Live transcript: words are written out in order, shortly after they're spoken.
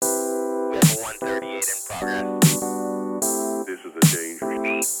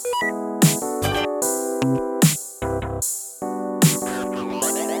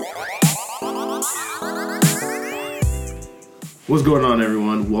What's going on,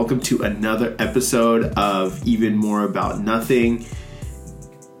 everyone? Welcome to another episode of Even More About Nothing.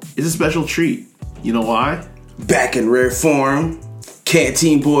 It's a special treat. You know why? Back in rare form.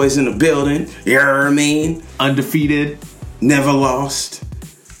 Canteen boys in the building. You know what I mean? Undefeated. Never lost.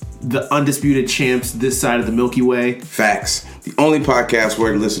 The undisputed champs this side of the Milky Way. Facts. The only podcast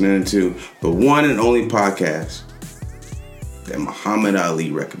worth listening to. The one and only podcast that Muhammad Ali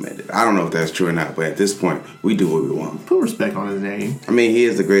recommended. I don't know if that's true or not, but at this point, we do what we want. Put respect on his name. I mean, he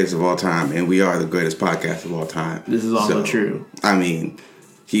is the greatest of all time, and we are the greatest podcast of all time. This is also true. I mean,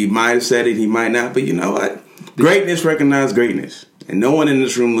 he might have said it, he might not, but you know what? Greatness recognizes greatness. And no one in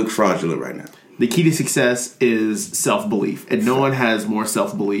this room looks fraudulent right now. The key to success is self-belief. And no one has more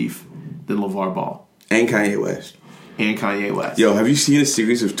self-belief than LeVar Ball. And Kanye West. And Kanye West. Yo, have you seen a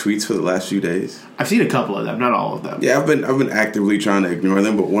series of tweets for the last few days? I've seen a couple of them, not all of them. Yeah, I've been actively trying to ignore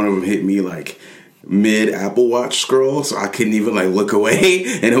them, but one of them hit me like mid Apple Watch scroll, so I couldn't even like look away.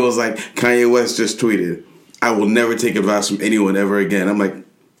 And it was like, Kanye West just tweeted, "I will never take advice from anyone ever again." I'm like,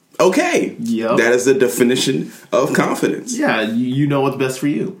 okay. Yep. That is the definition of confidence. Yeah, you know what's best for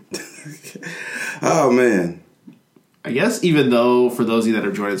you. Oh, man. I guess even though, for those of you that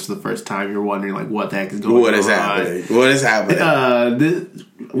are joining us for the first time, you're wondering, like, what the heck is going on? What is happening? What is happening?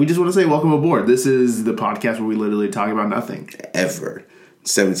 We just want to say welcome aboard. This is the podcast where we literally talk about nothing. Ever.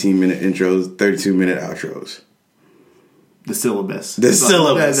 17-minute intros, 32-minute outros. The syllabus.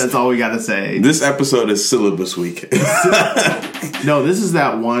 Syllabus. That's all we got to say. This episode is syllabus week. No, this is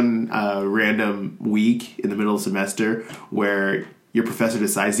that one random week in the middle of the semester where your professor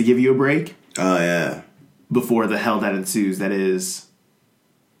decides to give you a break. Oh, yeah. Before the hell that ensues, that is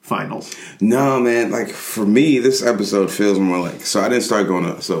finals. No, man. Like, for me, this episode feels more like... So, I didn't start going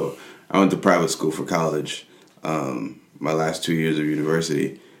to... So, I went to private school for college. My last 2 years of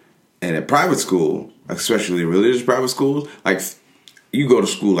university. And at private school, especially religious private schools, like... You go to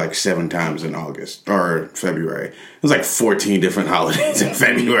school like 7 times in August or February. It was like 14 different holidays in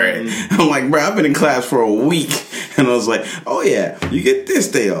February. I'm like, bro, I've been in class for a week. And I was like, oh yeah, you get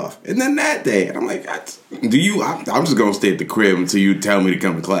this day off. And then that day. And I'm like, I'm just going to stay at the crib until you tell me to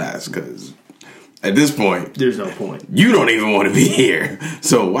come to class. Because at this point, there's no point. You don't even want to be here.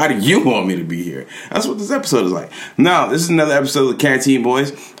 So why do you want me to be here? That's what this episode is like. No, this is another episode of the Canteen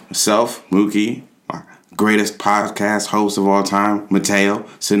Boys. Myself, Mookie, greatest podcast host of all time, Mateo,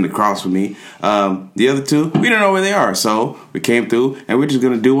 sitting across from me. The other two, we don't know where they are, so we came through, and we're just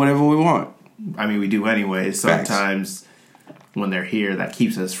going to do whatever we want. I mean, we do anyway. Sometimes when they're here, that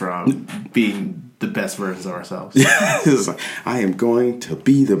keeps us from being the best versions of ourselves. It's like, I am going to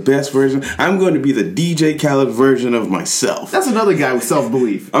be the best version. I'm going to be the DJ Khaled version of myself. That's another guy with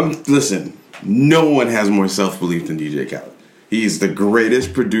self-belief. Listen, no one has more self-belief than DJ Khaled. He's the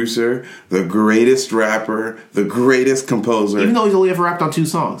greatest producer, the greatest rapper, the greatest composer. Even though he's only ever rapped on 2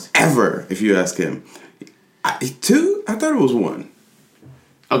 songs. Ever, if you ask him. 2? I thought it was 1.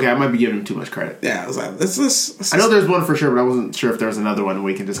 Okay, I might be giving him too much credit. Yeah, I was like, let's I know there's one for sure, but I wasn't sure if there was another one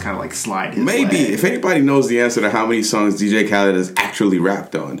we can just kind of like slide his Maybe. way. If anybody knows the answer to how many songs DJ Khaled has actually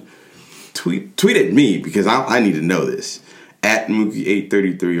rapped on, tweet at me, because I need to know this. At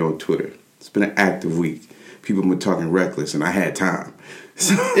Mookie833 on Twitter. It's been an active week. People have been talking reckless, and I had time.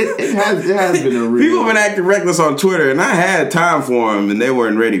 So it has been a real... People have been acting reckless on Twitter, and I had time for them, and they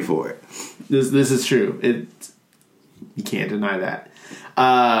weren't ready for it. This is true. You can't deny that.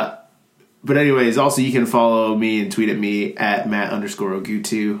 But anyways, also you can follow me and tweet at me at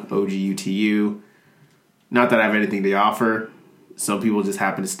Matt_Ogutu, OGUTU. Not that I have anything to offer. Some people just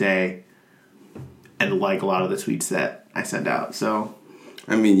happen to stay and like a lot of the tweets that I send out. So...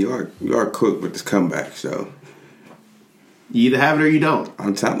 I mean, you are quick with this comeback, so you either have it or you don't.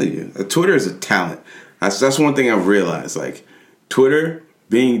 I'm telling you, Twitter is a talent. That's one thing I've realized. Like Twitter,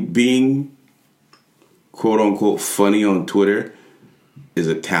 being quote unquote funny on Twitter is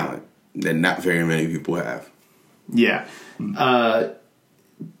a talent that not very many people have. Yeah, but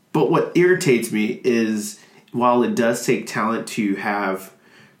what irritates me is while it does take talent to have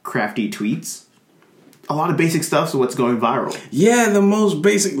crafty tweets, a lot of basic stuff is what's going viral. Yeah, the most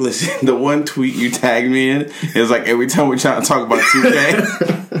basic. Listen, the one tweet you tagged me in is like every time we're trying to talk about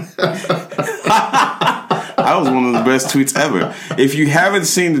 2K. That was one of the best tweets ever. If you haven't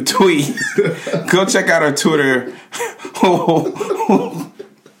seen the tweet, go check out our Twitter.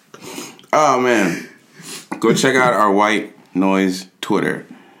 Oh man, go check out our White Noise Twitter.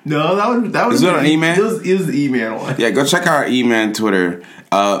 No, that was. Is it an E-Man? It was the E-Man one. Yeah, go check out our E-Man Twitter.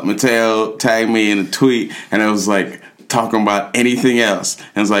 Mateo tagged me in a tweet, and it was like talking about anything else.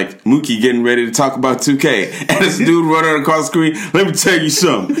 And it's like Mookie getting ready to talk about 2K, and this dude running across the screen. Let me tell you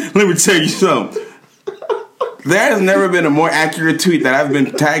something. There has never been a more accurate tweet that I've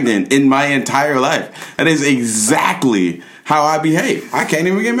been tagged in my entire life. That is exactly how I behave. I can't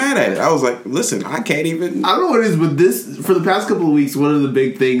even get mad at it. I was like, listen, I can't even. I don't know what it is, but this, for the past couple of weeks, one of the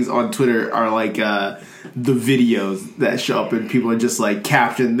big things on Twitter are like the videos that show up and people are just like,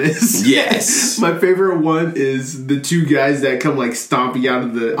 caption this. Yes. My favorite one is the two guys that come like stomping out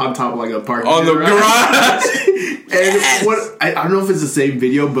of on top of like a parking On the garage. And I don't know if it's the same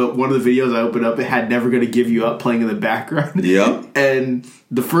video, but one of the videos I opened up, it had Never Gonna Give You Up playing in the background. Yep. And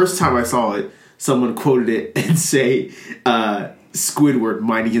the first time I saw it, someone quoted it and say, Squidward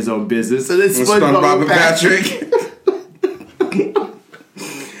minding his own business. And then SpongeBob and Patrick.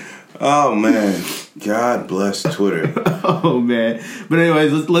 Oh, man. God bless Twitter. Oh, man. But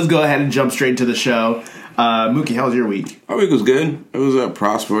anyways, let's go ahead and jump straight into the show. Mookie, how was your week? My week was good. It was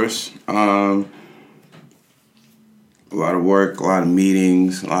prosperous. A lot of work, a lot of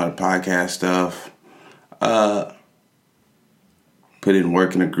meetings, a lot of podcast stuff. Put in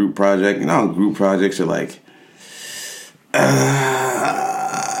work in a group project. You know, group projects are like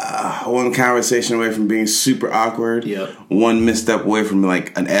one conversation away from being super awkward. Yep. One misstep away from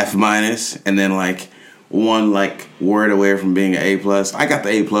like an F-, and then like one like word away from being an A+. I got the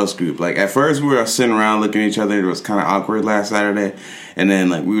A+ group. Like at first we were sitting around looking at each other. It was kind of awkward last Saturday. And then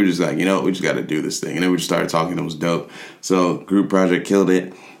like we were just like, we just got to do this thing. And then we just started talking. It was dope. So group project killed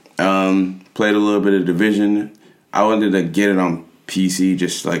it. Played a little bit of Division. I wanted to get it on PC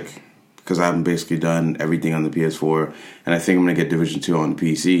just like because I've basically done everything on the PS4. And I think I'm going to get Division 2 on the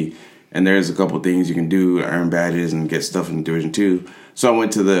PC. And there's a couple things you can do to earn badges and get stuff in Division 2. So I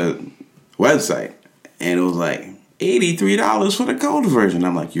went to the website. And it was like $83 for the gold version.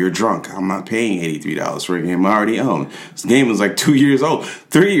 I'm like, you're drunk. I'm not paying $83 for a game I already own. This game was like 2 years old,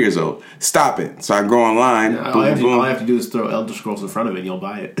 3 years old. Stop it. So I go online. Yeah, all I have to do is throw Elder Scrolls in front of it and you'll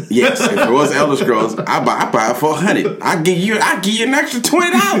buy it. Yes, if it was Elder Scrolls, I buy it for $100. I give you an extra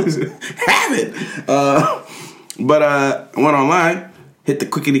 $20. Have it. But I went online, hit the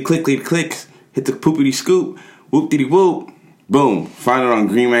clickety-clicks, hit the poopity-scoop, whoop-diddy-whoop. Boom. Find it on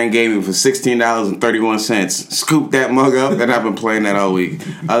Green Man Gaming for $16.31. Scoop that mug up, and I've been playing that all week.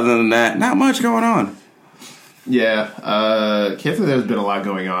 Other than that, not much going on. Yeah. Can't say there's been a lot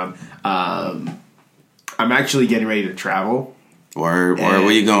going on. I'm actually getting ready to travel. Where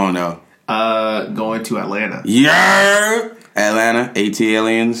you going, though? Going to Atlanta. Yeah! Atlanta, AT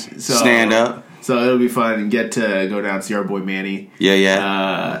Aliens, stand up. So it'll be fun and get to go down and see our boy Manny.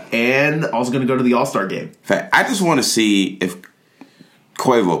 Yeah. And also going to go to the All-Star game. In fact, I just want to see if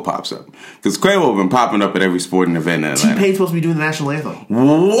Quavo pops up. Because Quavo has been popping up at every sporting event in Atlanta. T-Pain's supposed to be doing the national anthem.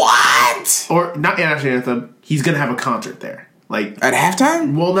 What? Or, not the national anthem. He's going to have a concert there. Like at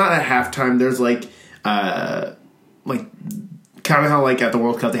halftime? Well, not at halftime. There's kind of how like at the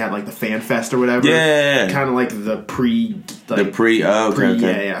World Cup they had like the Fan Fest or whatever. Yeah. Kind of like the pre.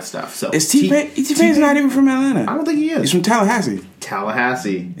 Okay. Stuff. So is T-Pain's not even from Atlanta? I don't think he is. He's from Tallahassee. Isn't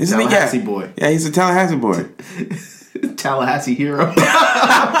Tallahassee he? Boy. Yeah, he's a Tallahassee boy. Tallahassee hero.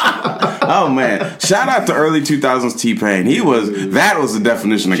 Oh man! Shout out to early 2000s T-Pain. That was the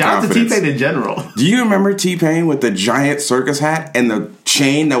definition of confidence. Shout out to T-Pain in general. Do you remember T-Pain with the giant circus hat and the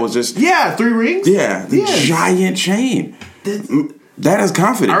chain that was just 3 rings? Yeah, the giant chain. That is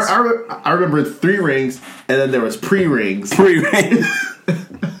confidence. I remember 3 rings, and then there was pre-rings. Pre-rings.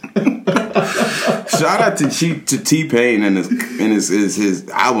 Shout out to T-Pain and his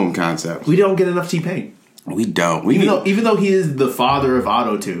album concept. We don't get enough T-Pain. We don't. Even though he is the father of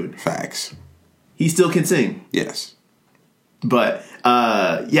auto-tune. Facts. He still can sing. Yes. But,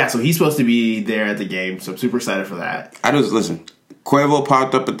 so he's supposed to be there at the game, so I'm super excited for that. Listen, Quavo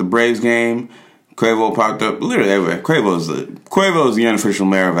popped up at the Braves game. Quavo popped up literally everywhere. Quavo's the unofficial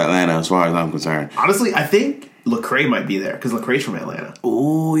mayor of Atlanta as far as I'm concerned. Honestly, I think Lecrae might be there because Lecrae's from Atlanta.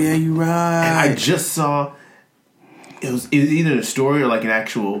 Oh, yeah, you're right. And I just saw it was either a story or like an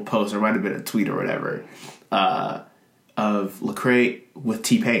actual post, or it might have been a tweet or whatever, of Lecrae with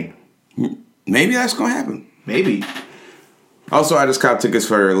T-Pain. Maybe that's going to happen. Maybe. Also, I just got tickets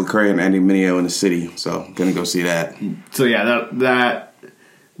for Lecrae and Andy Mineo in the city, so I'm going to go see that. So yeah,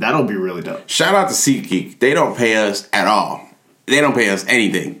 that'll be really dope. Shout out to SeatGeek. They don't pay us at all. They don't pay us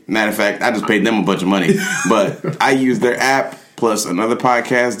anything. Matter of fact, I just paid them a bunch of money. But I used their app plus another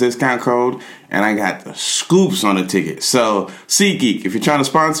podcast discount code, and I got the scoops on the ticket. So, SeatGeek, if you're trying to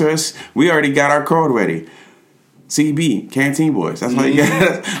sponsor us, we already got our code ready. CB, Canteen Boys. That's all you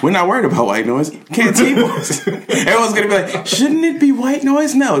got. We're not worried about white noise. Canteen Boys. Everyone's going to be like, shouldn't it be white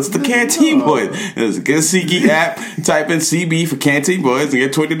noise? No, it's the Canteen Boys. It's a good SeatGeek app. Type in CB for Canteen Boys and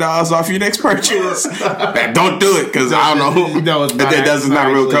get $20 off your next purchase. Don't do it because I don't know who. No, it's not. That's not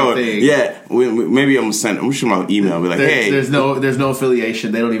a real code. Yeah, maybe I'm going to send them. We should my email and be like, hey. There's no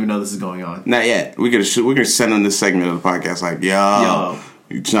affiliation. They don't even know this is going on. Not yet. We're gonna send them this segment of the podcast like, yo.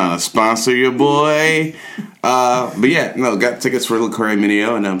 You trying to sponsor your boy? But yeah, no, got tickets for Lecrae and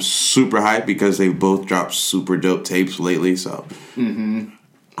Mineo, and I'm super hyped because they both dropped super dope tapes lately, so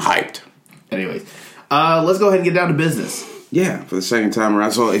hyped. Anyways, let's go ahead and get down to business. Yeah, for the second time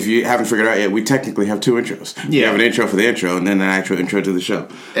around. So if you haven't figured out yet, we technically have two intros. Yeah. You have an intro for the intro and then an actual intro to the show.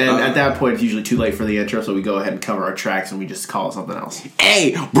 And at that point, it's usually too late for the intro, so we go ahead and cover our tracks and we just call it something else.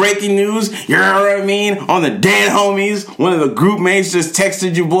 Hey, breaking news, you know what I mean? On the Dead Homies, one of the group mates just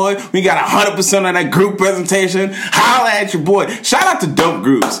texted your boy. We got 100% of that group presentation. Holla at your boy. Shout out to dope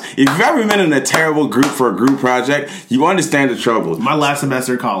groups. If you've ever been in a terrible group for a group project, you understand the troubles. My last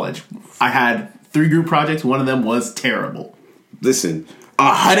semester of college, I had 3 group projects. One of them was terrible. Listen,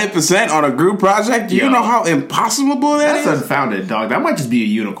 100% on a group project? You know how impossible that is? That's unfounded, dog. That might just be a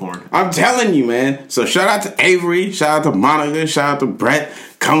unicorn. I'm telling you, man. So shout out to Avery, shout out to Monica, shout out to Brett,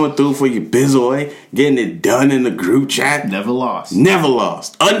 coming through for your bizoy, getting it done in the group chat. Never lost. Never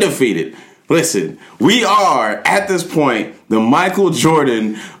lost. Undefeated. Listen, we are, at this point, the Michael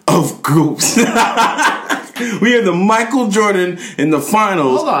Jordan of groups. We are the Michael Jordan in the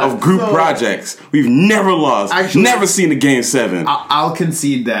finals of group projects. We've never lost. Actually, never seen a Game 7. I'll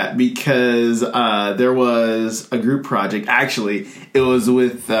concede that because there was a group project. Actually, it was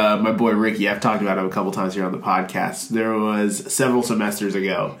with my boy Ricky. I've talked about him a couple times here on the podcast. There was several semesters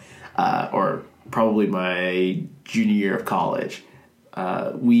ago, or probably my junior year of college.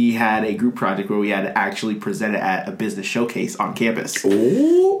 We had a group project where we had to actually present it at a business showcase on campus.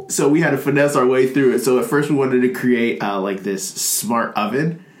 Ooh. So we had to finesse our way through it. So at first we wanted to create like this smart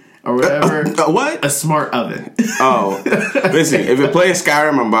oven or whatever. What? A smart oven. Oh. Listen, if it plays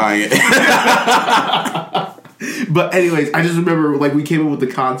Skyrim, I'm buying it. But anyways, I just remember like we came up with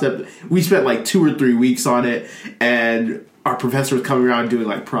the concept. We spent like 2 or 3 weeks on it, and our professor was coming around doing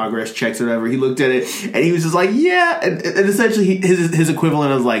like progress checks or whatever. He looked at it and he was just like, yeah. And essentially his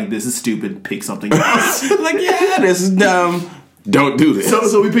equivalent was like, this is stupid. Pick something else. Like, yeah, this is dumb. Don't do this.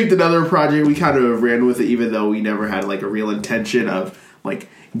 So we picked another project. We kind of ran with it, even though we never had like a real intention of like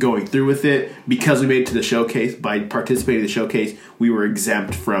going through with it. Because we made it to the showcase, by participating in the showcase, we were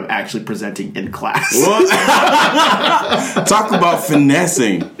exempt from actually presenting in class. Talk about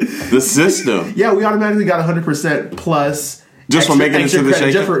finessing the system. Yeah, we automatically got 100% plus just for making it to the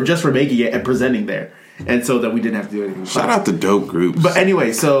showcase. Just for making it and presenting there. And so that we didn't have to do anything. Shout out to dope groups. But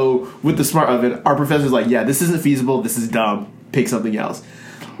anyway, so with the smart oven, our professor's like, yeah, this isn't feasible. This is dumb. Pick something else.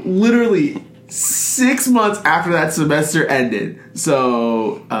 Literally 6 months after that semester ended.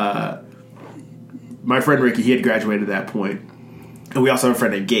 So my friend Ricky, he had graduated at that point. And we also have a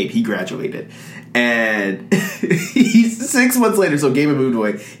friend named Gabe. He graduated. And he's 6 months later, so Gabe had moved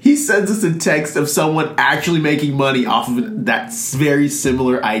away. He sends us a text of someone actually making money off of that very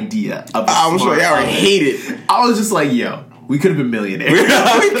similar idea. I'm sure y'all hate it. I was just like, yo, we could have been millionaires. We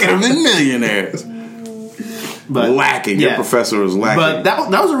could have been millionaires. But lacking. Yeah. Your professor was lacking. But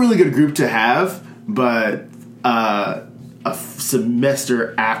that was a really good group to have. But a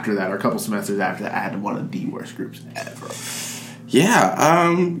semester after that, or a couple semesters after that, I had one of the worst groups ever. Yeah,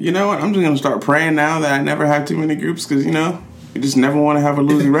 you know what? I'm just going to start praying now that I never have too many groups because, you know, you just never want to have a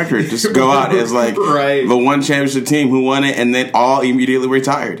losing record. Just go out as like the one championship team who won it and then all immediately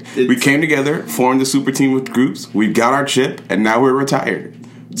retired. We came together, formed the super team with groups, we got our chip, and now we're retired.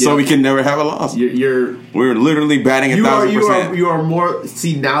 So we can never have a loss. We're literally batting 1,000%. You are more...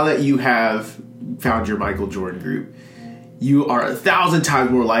 See, now that you have found your Michael Jordan group, you are 1,000 times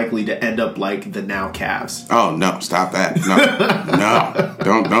more likely to end up like the now Cavs. Oh no! Stop that! No,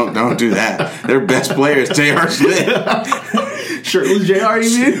 don't do that. Their best player is J.R. Smith. Shirtless JR,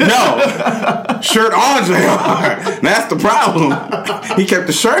 you mean? No, shirt on JR. That's the problem. He kept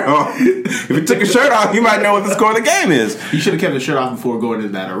the shirt on. If he took his shirt off, he might know what the score of the game is. He should have kept the shirt off before going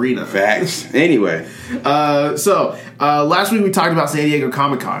into that arena. Facts. Anyway, so last week we talked about San Diego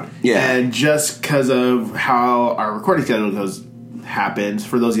Comic-Con. Yeah, and just because of how our recording schedule happens,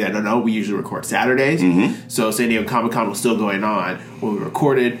 for those of you that don't know, we usually record Saturdays. Mm-hmm. So San Diego Comic-Con was still going on when we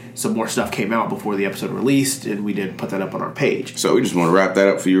recorded. Some more stuff came out before the episode released, and we did put that up on our page. So we just want to wrap that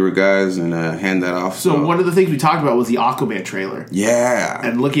up for you guys and hand that off. So one of the things we talked about was the Aquaman trailer. Yeah.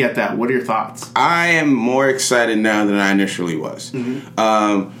 And looking at that, what are your thoughts? I am more excited now than I initially was.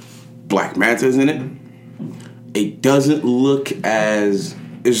 Mm-hmm. Black Manta's in it. it doesn't look as...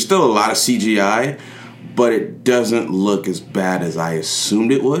 There's still a lot of CGI, but it doesn't look as bad as I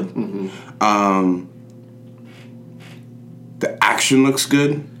assumed it would. Mm-hmm. The action looks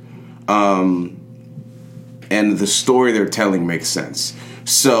good. And the story they're telling makes sense.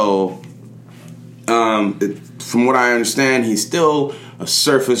 So, from what I understand, he's still a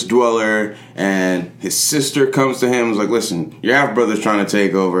surface dweller, and his sister comes to him and is like, listen, your half-brother's trying to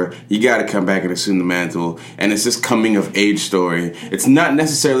take over. You got to come back and assume the mantle. And it's this coming-of-age story. It's not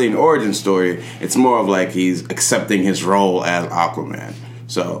necessarily an origin story. It's more of like he's accepting his role as Aquaman.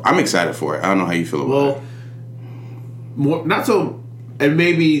 So, I'm excited for it. I don't know how you feel about it. More, not so, and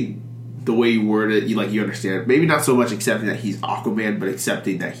maybe... the way you word it, you understand. Maybe not so much accepting that he's Aquaman, but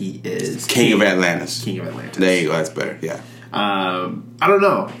accepting that he is King of Atlantis. King of Atlantis. There you go. That's better. Yeah. I don't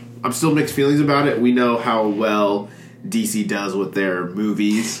know. I'm still mixed feelings about it. We know how well DC does with their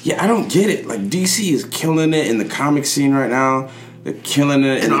movies. Yeah, I don't get it. Like, DC is killing it in the comic scene right now. They're killing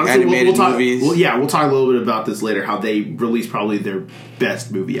it in the animated movies. We'll talk a little bit about this later, how they released probably their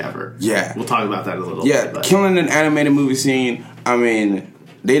best movie ever. Yeah. We'll talk about that in a little bit. Yeah, killing an animated movie scene. I mean...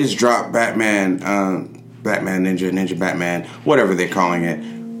 They just dropped Batman, Batman Ninja Batman, whatever they're calling it,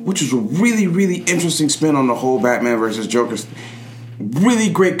 which is a really, really interesting spin on the whole Batman versus Joker.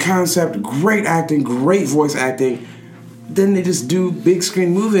 Really great concept, great acting, great voice acting. Then they just do big screen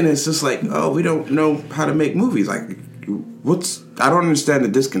movie, and it's just like, oh, we don't know how to make movies. Like, I don't understand the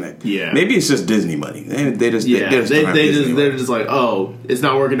disconnect. Yeah, maybe it's just Disney money. They're just like, oh, it's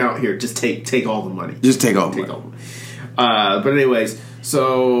not working out here. Just take all the money. Just take all the money. But anyways.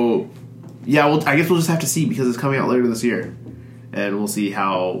 So, yeah, I guess we'll just have to see because it's coming out later this year. And we'll see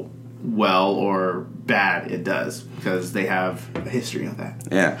how well or bad it does because they have a history of that.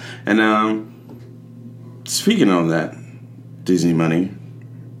 Yeah. And speaking of that, Disney money.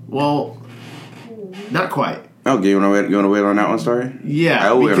 Well, not quite. Okay, you want to wait on that one, story?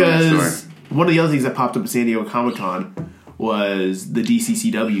 Yeah, because one of the other things that popped up at San Diego Comic-Con was the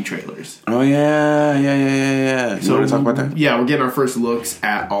DCCW trailers. Oh, yeah. You want to talk about that? Yeah, we're getting our first looks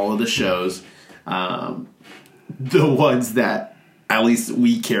at all of the shows. The ones that at least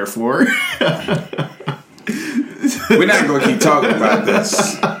we care for. We're not going to keep talking about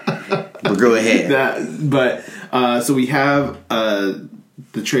this. But go ahead. So we have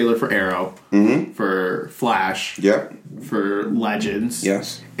the trailer for Arrow, for Flash, yep, for Legends,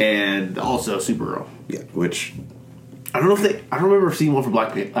 yes, and also Supergirl. Yeah, which... I don't remember seeing one for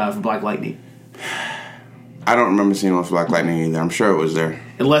Black Lightning. I don't remember seeing one for Black Lightning either. I'm sure it was there.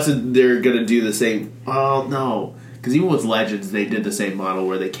 Unless they're going to do the same... Well, no. Because even with Legends, they did the same model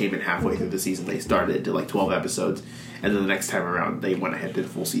where they came in halfway through the season. They started, did like 12 episodes, and then the next time around, they went ahead and did a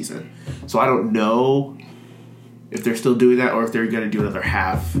full season. So I don't know if they're still doing that or if they're going to do another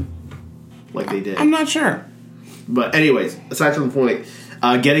half like they did. I'm not sure. But anyways, aside from the point,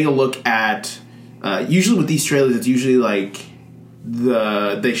 getting a look at... usually with these trailers, it's usually like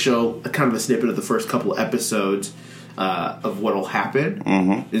they show a kind of a snippet of the first couple of episodes of what will happen.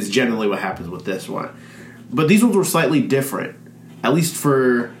 Mm-hmm. Is generally what happens with this one. But these ones were slightly different, at least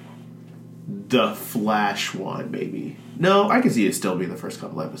for the Flash one, maybe. No, I can see it still being the first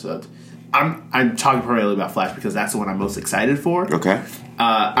couple of episodes. I'm talking primarily about Flash because that's the one I'm most excited for. Okay.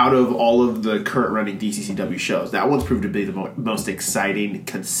 Out of all of the current running DCCW shows, that one's proved to be the most exciting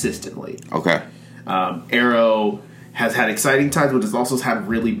consistently. Okay. Arrow has had exciting times, but it's also had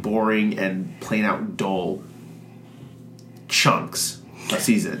really boring and plain out dull chunks of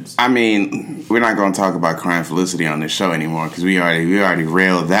seasons. I mean, we're not going to talk about Crime Felicity on this show anymore because we already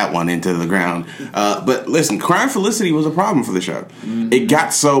railed that one into the ground. But listen, Crime Felicity was a problem for the show. Mm-hmm. It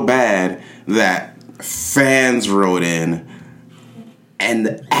got so bad that fans wrote in, and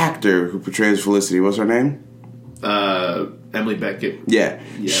the actor who portrays Felicity, what's her name? Emily Beckett. Yeah.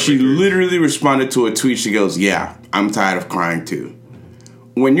 She literally responded to a tweet. She goes, yeah, I'm tired of crying too.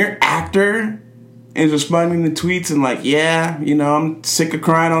 When your actor is responding to tweets and like, yeah, I'm sick of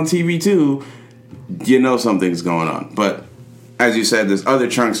crying on TV too, you know something's going on. But as you said, there's other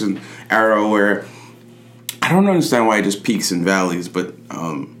chunks in Arrow where I don't understand why it just peaks and valleys, but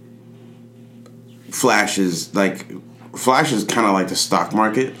Flash is kind of like the stock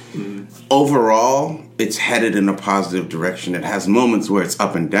market. Mm. Overall, it's headed in a positive direction. It has moments where it's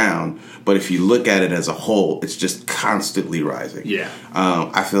up and down, but if you look at it as a whole, it's just constantly rising. Yeah.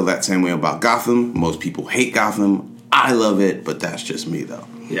 I feel that same way about Gotham. Most people hate Gotham. I love it, but that's just me, though.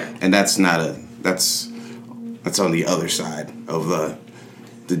 Yeah. And that's on the other side of the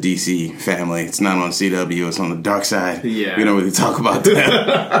DC family. It's not on CW. It's on the dark side. Yeah. We don't really talk about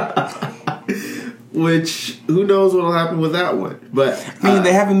that. Which, who knows what will happen with that one. But I mean,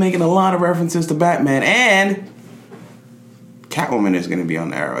 they have been making a lot of references to Batman, and Catwoman is going to be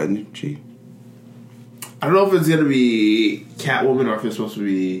on Arrow, isn't she? I don't know if it's going to be Catwoman or if it's supposed to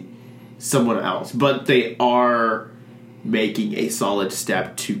be someone else, but they are making a solid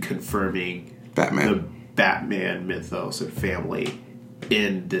step to confirming the Batman mythos and family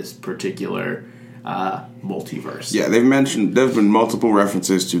in this particular multiverse. Yeah, there's been multiple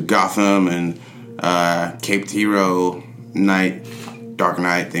references to Gotham and Caped Hero, Dark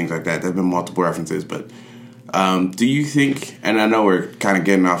Knight, things like that. There've been multiple references, but do you think, and I know we're kind of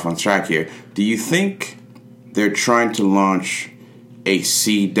getting off on track here, do you think they're trying to launch a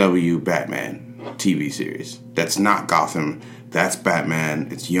CW Batman TV series? That's not Gotham, that's Batman,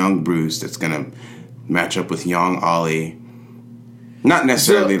 it's young Bruce that's going to match up with young Ollie. Not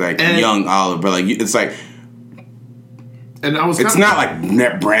necessarily young Ollie, but like it's like, and it's not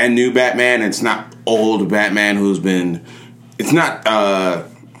like brand new Batman, it's not old Batman who's been, it's not,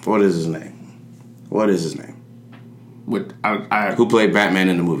 what is his name? Who played Batman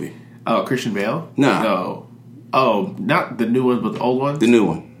in the movie? Oh, Christian Bale? No. Oh, not the new ones, but the old ones? The new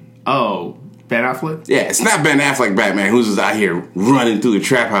one. Oh, Ben Affleck? Yeah, it's not Ben Affleck Batman who's just out here running through the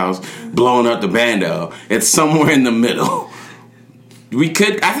trap house, blowing up the bando. It's somewhere in the middle.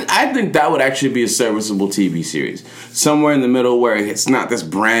 I think that would actually be a serviceable TV series. Somewhere in the middle where it's not this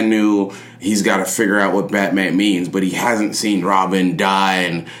brand new, he's got to figure out what Batman means, but he hasn't seen Robin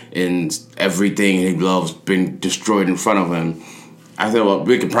die and everything he loves been destroyed in front of him. I thought, well,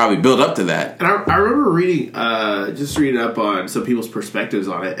 we could probably build up to that. And I remember reading up on some people's perspectives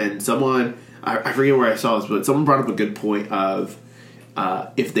on it, and someone, I forget where I saw this, but someone brought up a good point of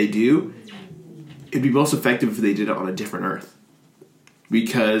if they do, it'd be most effective if they did it on a different Earth.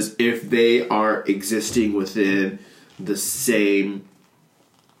 Because if they are existing within the same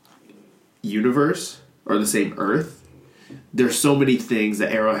universe or the same Earth, there's so many things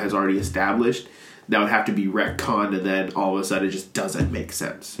that Arrow has already established that would have to be retconned, and then all of a sudden it just doesn't make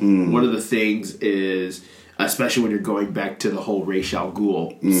sense. One of the things is, especially when you're going back to the whole Ra's al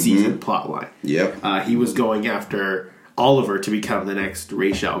Ghul season plotline. Yep. He was going after Oliver to become the next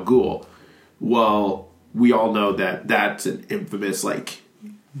Ra's al Ghul. Well, we all know that that's an infamous,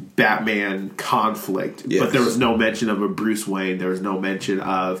 Batman conflict. Yes. But there was no mention of a Bruce Wayne. There was no mention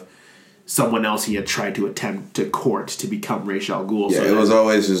of someone else he had tried to attempt to court to become Ra's al Ghul. Yeah, so it was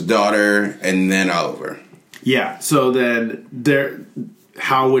always his daughter and then Oliver. Yeah, so then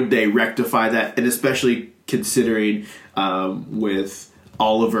how would they rectify that? And especially considering with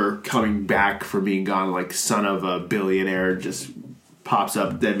Oliver coming back from being gone, son of a billionaire, just pops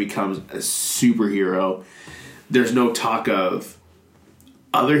up, then becomes a superhero. There's no talk of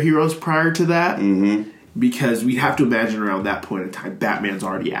other heroes prior to that, because we have to imagine around that point in time, Batman's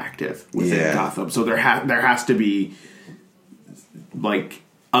already active within Gotham. So there has to be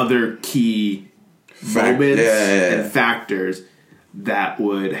other key moments and factors that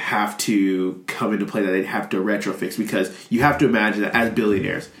would have to come into play that they'd have to retrofix, because you have to imagine that as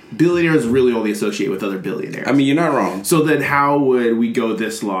billionaires really only associate with other billionaires. I mean, you're not wrong. So then how would we go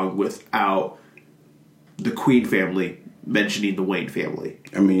this long without the Queen family mentioning the Wayne family?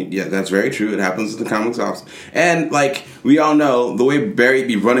 I mean, yeah, that's very true. It happens in the comics often. And, we all know, the way Barry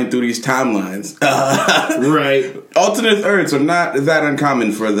be running through these timelines. Right. Alternate Earths are not that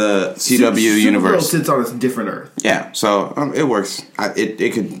uncommon for the CW universe. Supergirl sits on a different Earth. Yeah, so it works.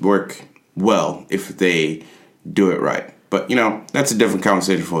 It could work well if they do it right. But, that's a different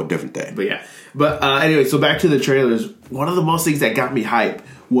conversation for a different day. But, yeah. But, anyway, so back to the trailers. One of the most things that got me hype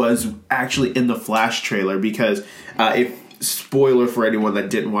was actually in the Flash trailer, because spoiler for anyone that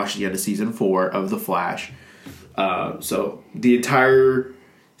didn't watch the end of season 4 of The Flash. So the entire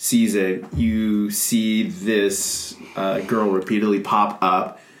season, you see this girl repeatedly pop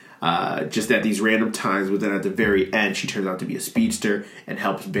up just at these random times, but then at the very end, she turns out to be a speedster and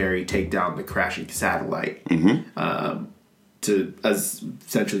helps Barry take down the crashing satellite to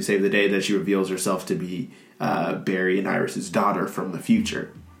essentially save the day. That she reveals herself to be Barry and Iris's daughter from the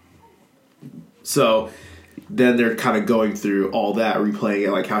future. So then they're kind of going through all that,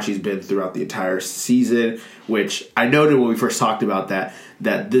 replaying it, how she's been throughout the entire season, which I noted when we first talked about that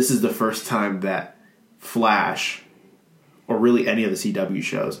this is the first time that Flash, or really any of the CW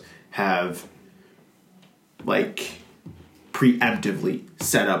shows, have, preemptively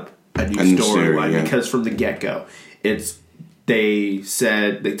set up a new storyline. Yeah. Because from the get-go, they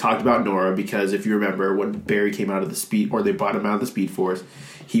talked about Nora, because if you remember, when Barry came out of they brought him out of the Speed Force,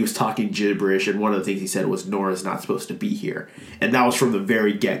 he was talking gibberish, and one of the things he said was, Nora's not supposed to be here. And that was from the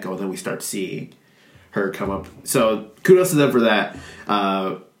very get-go, and then we start seeing her come up. So kudos to them for that.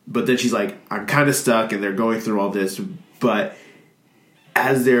 But then she's like, I'm kind of stuck, and they're going through all this, but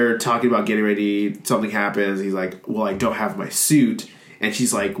as they're talking about getting ready, something happens. He's like, well, I don't have my suit. And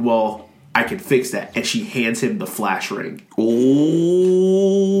she's like, well, I can fix that. And she hands him the Flash ring.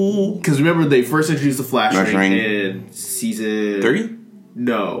 Oh. Because remember, they first introduced the Flash ring in season... 3?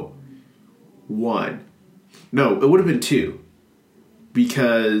 No. 1. No, it would have been 2.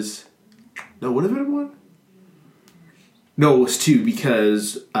 Because... No, would have been 1? No, it was 2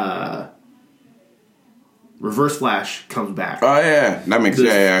 because Reverse Flash comes back. Oh, yeah. That makes sense.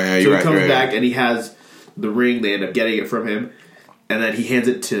 Yeah. So he comes back and he has the ring. They end up getting it from him. And then he hands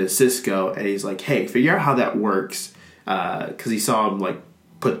it to Cisco and he's like, hey, figure out how that works. Because he saw him like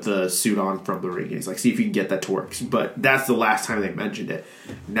put the suit on from the ring. And he's like, see if you can get that to work. But that's the last time they mentioned it.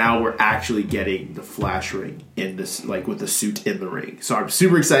 Now we're actually getting the Flash ring in this, like with the suit in the ring. So I'm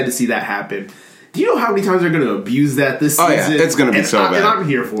super excited to see that happen. Do you know how many times they're going to abuse that this season? Oh, yeah. It's going to be so bad. And I'm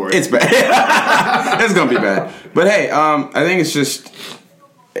here for it. It's bad. It's going to be bad. But hey, I think it's just,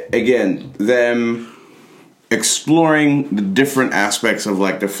 again, them exploring the different aspects of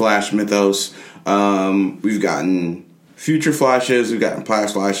like the Flash mythos. We've gotten future Flashes, we've gotten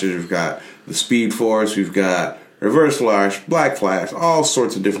past Flashes, we've got the Speed Force, we've got Reverse Flash, Black Flash, all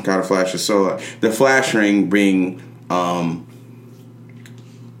sorts of different kind of Flashes. So the Flash ring being, I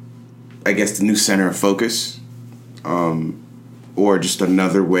guess, the new center of focus, or just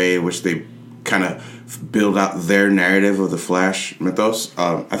another way in which they kind of build out their narrative of the Flash mythos.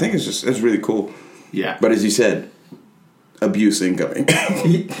 I think it's really cool. Yeah. But as you said, abuse incoming.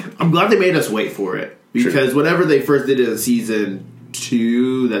 I'm glad they made us wait for it. Because whenever they first did it in season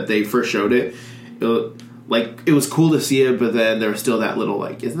 2, that they first showed it, it was cool to see it, but then there was still that little,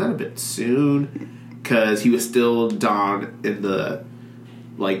 like, isn't that a bit soon? Because he was still Dawn in the,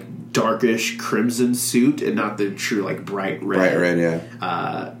 like, darkish crimson suit and not the true, like, bright red. Bright red,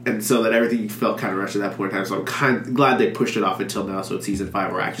 yeah. And so that everything felt kind of rushed at that point in time. So I'm kind of glad they pushed it off until now. So it's season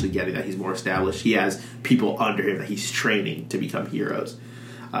 5, we're actually getting that he's more established. He has people under him that he's training to become heroes.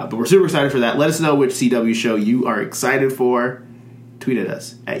 But we're super excited for that. Let us know which CW show you are excited for. Tweet at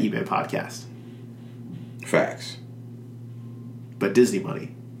us at eBay Podcast. Facts. But Disney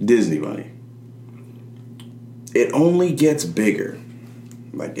money. Disney money. It only gets bigger.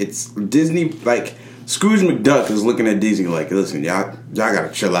 Like, it's Disney, like, Scrooge McDuck is looking at Disney like, listen, y'all gotta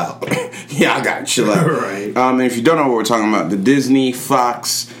chill out. Y'all gotta chill out. Right. And if you don't know what we're talking about, the Disney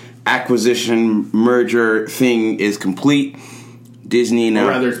Fox acquisition merger thing is complete. Disney now,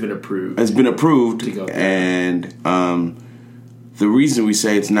 or rather, it's been approved. It's been approved, and the reason we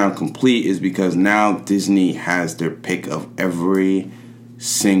say it's now complete is because now Disney has their pick of every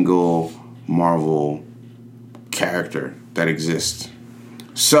single Marvel character that exists.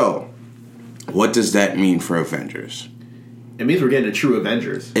 So, what does that mean for Avengers? It means we're getting a true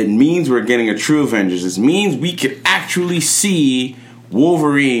Avengers. It means we're getting a true Avengers. It means we could actually see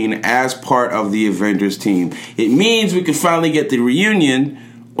Wolverine as part of the Avengers team. It means we could finally get the reunion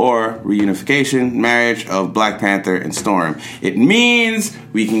or reunification, marriage of Black Panther and Storm. It means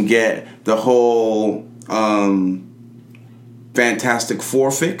we can get the whole Fantastic Four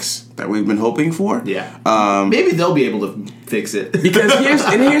fix that we've been hoping for. Yeah. Maybe they'll be able to fix it. Because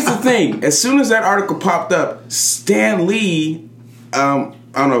here's the thing. As soon as that article popped up, Stan Lee, I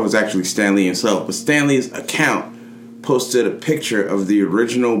don't know if it was actually Stan Lee himself, but Stan Lee's account posted a picture of the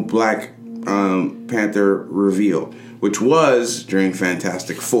original Black Panther reveal, which was during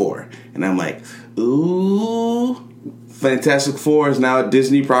Fantastic Four. And I'm like, ooh, Fantastic Four is now a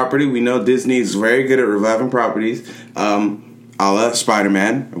Disney property. We know Disney is very good at reviving properties. A la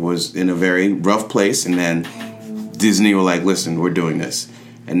Spider-Man was in a very rough place, and then Disney were like, listen, we're doing this.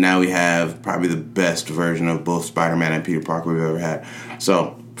 And now we have probably the best version of both Spider-Man and Peter Parker we've ever had.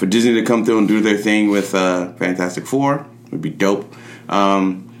 So for Disney to come through and do their thing with Fantastic Four would be dope.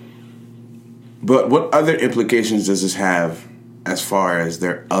 But what other implications does this have as far as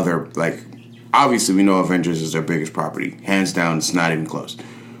their other, like, obviously we know Avengers is their biggest property. Hands down, it's not even close.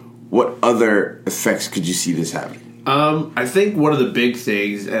 What other effects could you see this having? I think one of the big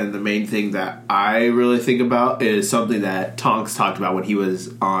things and the main thing that I really think about is something that Tonks talked about when he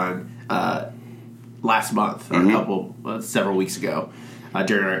was on last month, or several weeks ago,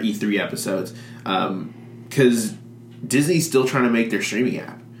 during our E3 episodes. Because Disney's still trying to make their streaming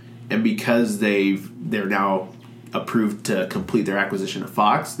app. And because they're now approved to complete their acquisition of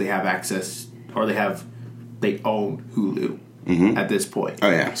Fox, they have access, or they own Hulu. At this point. Oh,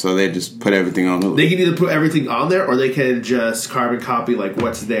 yeah. So they just put everything on Hulu. They can either put everything on there, or they can just carbon copy like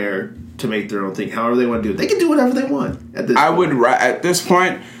what's there to make their own thing. However they want to do it. They can do whatever they want at this point. At this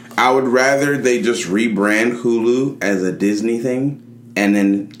point, I would rather they just rebrand Hulu as a Disney thing and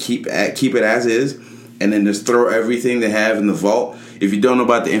then keep it as is, and then just throw everything they have in the vault If you don't know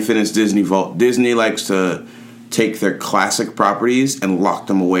about the Infamous Disney Vault, Disney likes to take their classic properties and lock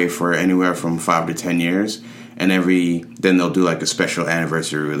them away for anywhere from 5 to 10 years, and then they'll do like a special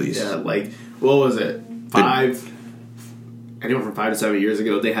anniversary release. Yeah, like what was it? Anywhere from 5 to 7 years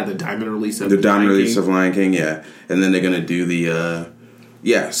ago, they had the Diamond release of Lion King, yeah, and then they're gonna do the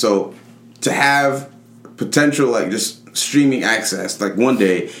So to have potential like just streaming access, like one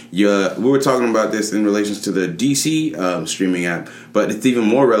day, we were talking about this in relation to the DC streaming app, but it's even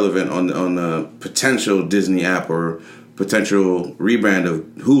more relevant on the potential Disney app or potential rebrand of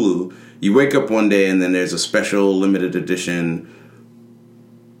Hulu. You wake up one day and then there's a special limited edition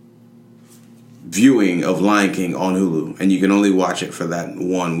viewing of Lion King on Hulu, and you can only watch it for that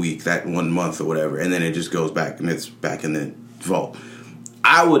 1 week, that 1 month or whatever, and then it just goes back and it's back in the vault.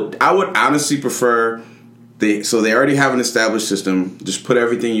 I would honestly prefer so they already have an established system. Just put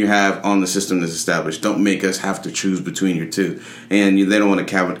everything you have on the system that's established. Don't make us have to choose between your two. And they don't want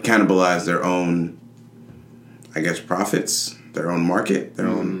to cannibalize their own, I guess, profits, their own market, their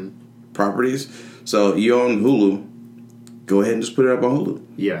own properties. So you own Hulu, go ahead and just put it up on Hulu.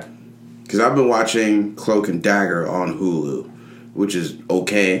 Yeah. Because I've been watching Cloak and Dagger on Hulu, which is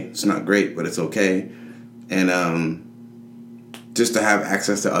okay. It's not great, but it's okay. And just to have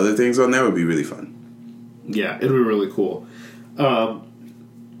access to other things on there would be really fun. Yeah, it'd be really cool. But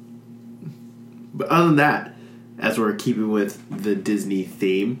other than that, as we're keeping with the Disney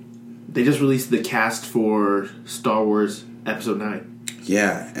theme, they just released the cast for Star Wars Episode 9.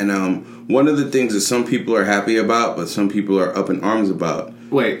 Yeah, and one of the things that some people are happy about, but some people are up in arms about.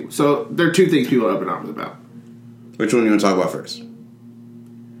 Wait, so there are two things people are up in arms about. Which one do you want to talk about first?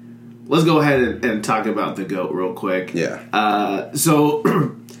 Let's go ahead and talk about the GOAT real quick. Yeah. So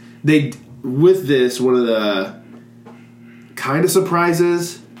with this, one of the kind of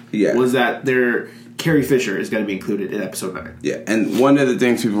surprises was that Carrie Fisher is going to be included in Episode 9. Yeah, and one of the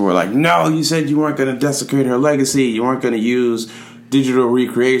things people were like, no, you said you weren't going to desecrate her legacy. You weren't going to use digital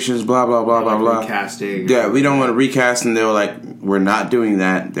recreations, blah, blah, blah, blah, blah. Recasting. Yeah, we don't want to recast, and they were like, we're not doing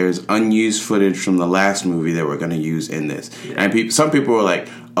that. There's unused footage from the last movie that we're going to use in this. Yeah. And some people were like,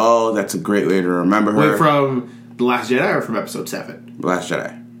 oh, that's a great way to remember her. Wait, from The Last Jedi or from Episode 7? The Last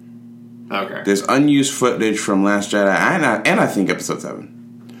Jedi. Okay. There's unused footage from Last Jedi and I think Episode 7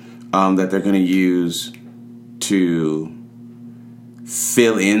 that they're going to use to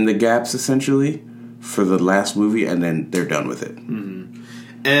fill in the gaps, essentially, for the last movie, and then they're done with it. Mm-hmm.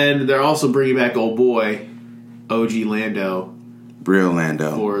 And they're also bringing back old boy, OG Lando. Real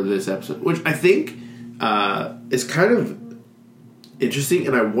Lando. For this episode, which I think is kind of interesting,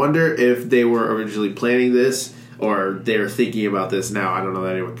 and I wonder if they were originally planning this or they're thinking about this now. I don't know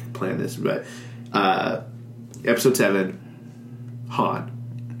that anyone can plan this, but Episode 7, Han.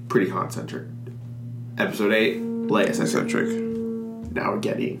 Pretty Han-centric. Episode 8, Leia-centric. Now we're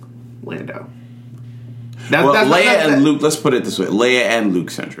getting Lando. Leia and Luke, let's put it this way. Leia and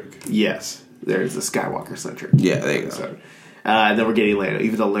Luke-centric. Yes. There's the Skywalker-centric. Yeah, there you go. And then we're getting Lando,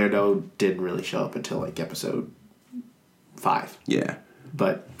 even though Lando didn't really show up until like Episode 5. Yeah.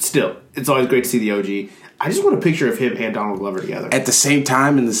 But still, it's always great to see the OG. I just want a picture of him and Donald Glover together. At the same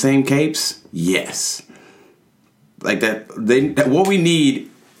time, in the same capes? Yes. Like that. What we need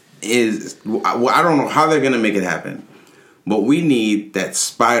is, I don't know how they're going to make it happen, but we need that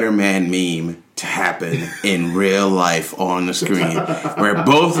Spider-Man meme to happen in real life on the screen, where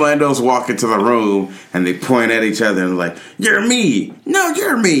both Landos walk into the room and they point at each other and like, "You're me, no,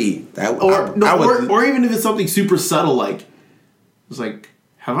 you're me." Or even if it's something super subtle, like it's like,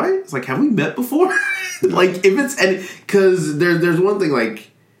 have we met before? Like if it's because there's one thing like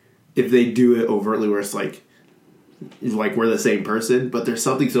if they do it overtly where it's like we're the same person, but there's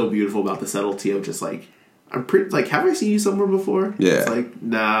something so beautiful about the subtlety of just like I'm pretty like have I seen you somewhere before? Yeah, it's like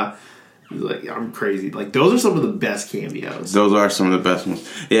nah. Like I'm crazy. Like those are some of the best cameos. Those are some of the best ones.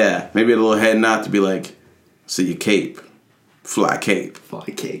 Yeah, maybe a little head nod to be like, "See your cape, fly cape,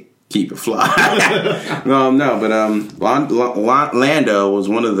 keep it fly." No, but Lando was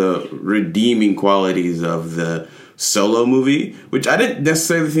one of the redeeming qualities of the Solo movie, which I didn't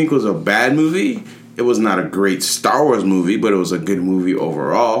necessarily think was a bad movie. It was not a great Star Wars movie, but it was a good movie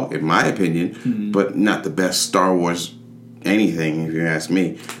overall, in my opinion. Mm-hmm. But not the best Star Wars anything, if you ask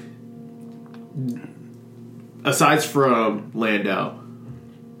me. Aside from Lando,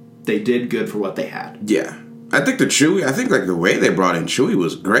 they did good for what they had. Yeah. I think like the way they brought in Chewie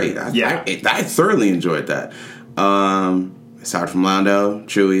was great. I thoroughly enjoyed that. Aside from Lando,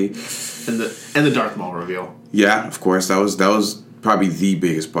 Chewie. And the Darth Maul reveal. Yeah, of course. That was probably the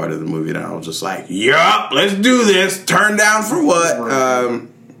biggest part of the movie that I was just like, yup, let's do this. Turn down for what?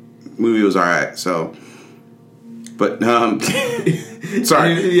 Movie was alright, so. But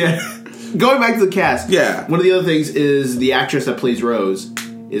sorry. Yeah. Going back to the cast. Yeah. One of the other things is the actress that plays Rose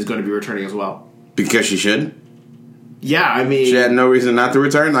is going to be returning as well. Because she should. Yeah, I mean, She had no reason not to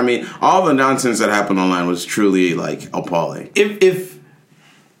return. I mean, all the nonsense that happened online was truly, like, appalling. if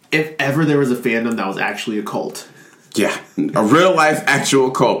ever there was a fandom that was actually a cult. Yeah. A real-life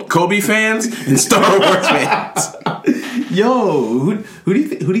actual cult. Kobe fans and Star Wars fans. Yo, who do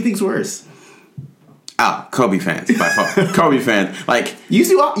you think's worse? Kobe fans, by far. Kobe fans. Like, You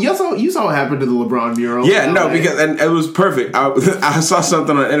saw what happened to the LeBron mural. yeah, no, because and it was perfect. I saw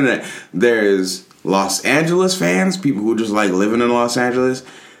something on the internet. There's Los Angeles fans, people who just like living in Los Angeles.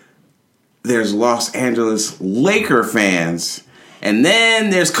 There's Los Angeles Laker fans, and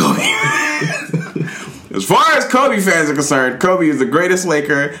then there's Kobe. As far as Kobe fans are concerned, Kobe is the greatest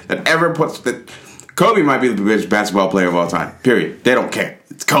Laker that ever Kobe might be the best basketball player of all time. Period. They don't care.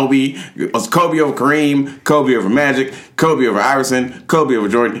 It's Kobe. It's Kobe over Kareem. Kobe over Magic. Kobe over Iverson. Kobe over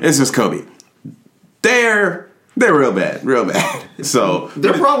Jordan. It's just Kobe. They're real bad. Real bad. So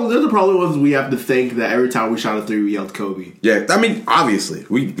they're the probably ones we have to think that every time we shot a three, we yelled Kobe. yeah, I mean, obviously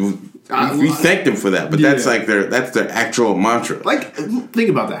we thank them for that, but that's like that's their actual mantra. Like, think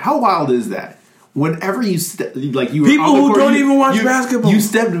about that. How wild is that? Whenever you you were People on the who court, don't even watch basketball. you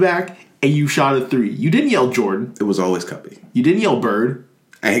stepped back and you shot a three. You didn't yell Jordan. It was always Kobe. You didn't yell Bird.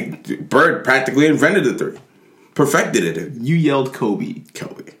 Bird practically invented the three, perfected it. You yelled Kobe.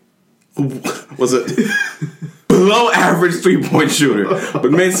 Kobe was a below average 3-point shooter,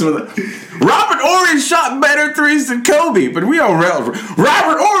 but made some of the. Robert Horry shot better threes than Kobe, but we don't Robert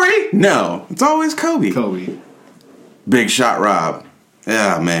Horry. No, it's always Kobe. Kobe. Big shot, Rob.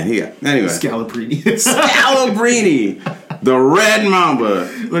 Yeah, man. Anyway. Scalabrini. Scalabrini, the Red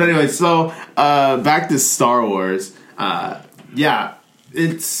Mamba. But anyway, so back to Star Wars. Yeah,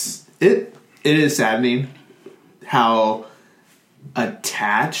 it is saddening how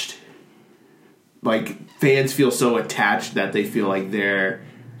attached, like, fans feel so attached that they feel like they're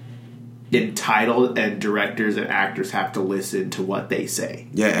entitled, and directors and actors have to listen to what they say.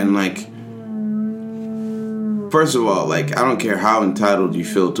 Yeah, and like, first of all, like, I don't care how entitled you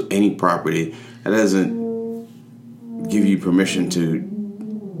feel to any property, that doesn't give you permission to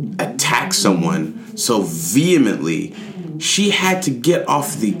attack someone so vehemently. She had to get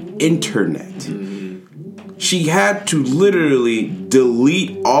off the internet. She had to literally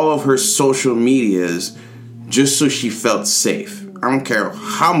delete all of her social medias just so she felt safe. I don't care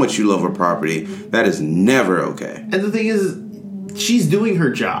how much you love her property. That is never okay. And the thing is, she's doing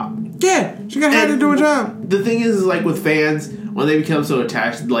her job. Yeah, she got had to do her job. The thing is, like, with fans, when they become so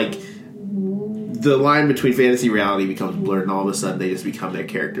attached, like, the line between fantasy and reality becomes blurred, and all of a sudden they just become their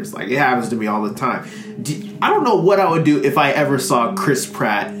characters. Like, it happens to me all the time. I don't know what I would do if I ever saw Chris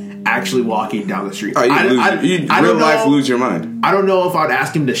Pratt actually walking down the street. You'd real life lose your mind. I don't know if I'd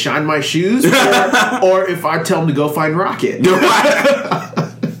ask him to shine my shoes, or if I'd tell him to go find Rocket.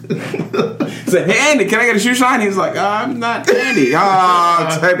 Said, hey, Andy, can I get a shoe shine? He's like, I'm not Andy.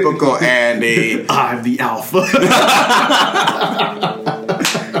 Oh, typical Andy. I'm the alpha.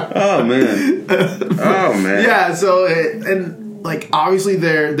 Oh, man. Oh, man. Yeah, so, and, like, obviously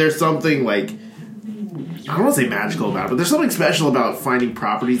there's something, like, I don't want to say magical about it, but there's something special about finding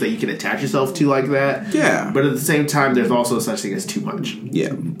properties that you can attach yourself to like that. Yeah. But at the same time, there's also such thing as too much.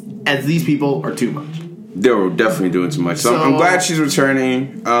 Yeah. As these people are too much. They were definitely doing too much. So I'm glad she's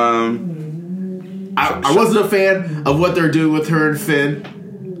returning. I wasn't a fan of what they're doing with her and Finn,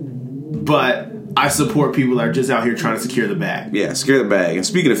 but I support people that are just out here trying to secure the bag. Yeah, secure the bag. And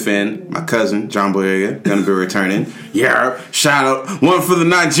speaking of Finn, my cousin, John Boyega, gonna be returning. Yeah, shout out. One for the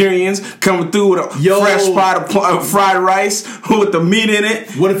Nigerians, coming through with a fresh pot of fried rice with the meat in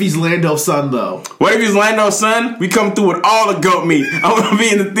it. What if he's Lando's son, though? What if he's Lando's son? We come through with all the goat meat. I'm gonna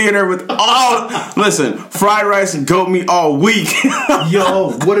be in the theater with listen, fried rice and goat meat all week.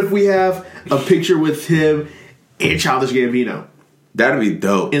 Yo, what if we have a picture with him and Childish Gambino? That'd be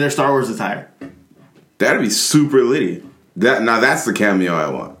dope. In their Star Wars attire. That'd be super litty. Now that's the cameo I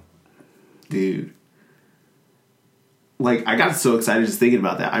want. Dude. Like, I got so excited just thinking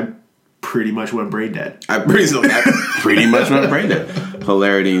about that. I pretty much went brain dead. I pretty much went brain dead.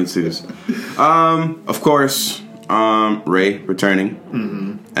 Hilarity ensues. Of course, Rey returning.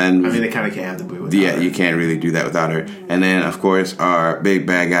 Mm-hmm. And I mean, they kind of can't have the boo without her. You can't really do that without her. And then, of course, our big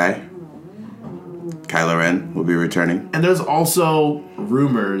bad guy, Kylo Ren, will be returning. And there's also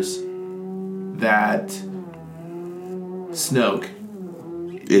rumors that Snoke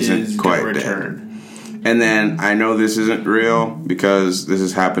isn't quite return. And then I know this isn't real because this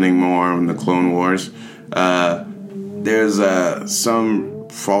is happening more in the Clone Wars. There's some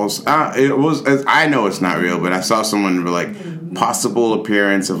false. It was. I know it's not real, but I saw someone be like possible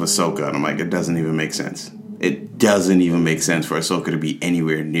appearance of Ahsoka, and I'm like, it doesn't even make sense. It doesn't even make sense for Ahsoka to be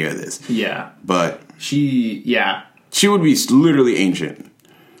anywhere near this. Yeah, but she would be literally ancient.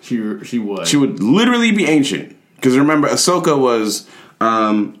 She would. She would literally be ancient because remember, Ahsoka was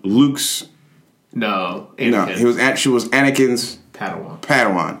Luke's. No, Anakin. She was Anakin's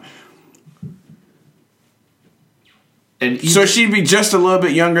Padawan. And so she'd be just a little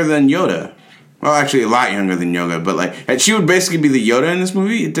bit younger than Yoda. Well, actually, a lot younger than Yoda. But like, she would basically be the Yoda in this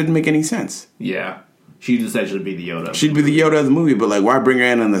movie. It didn't make any sense. Yeah, she'd essentially be the Yoda. She'd be the Yoda of the movie. But like, why bring her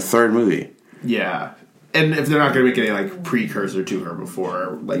in the third movie? Yeah, and if they're not going to make any like precursor to her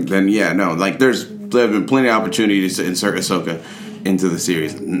before, like, then yeah, no. Like, there have been plenty of opportunities to insert Ahsoka into the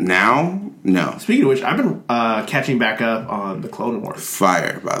series. Now, no. Speaking of which, I've been catching back up on the Clone Wars.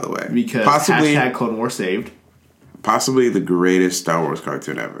 Fire, by the way, because possibly Clone Wars saved. Possibly the greatest Star Wars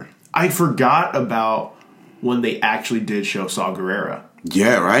cartoon ever. I forgot about when they actually did show Saw Gerrera.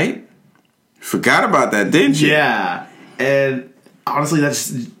 Yeah, right? Forgot about that, didn't you? Yeah. And honestly,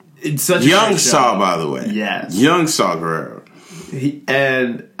 it's such young a great Saw, show. by the way. Yes. Young Saw Gerrera.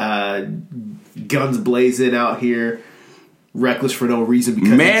 Guns blazing out here, reckless for no reason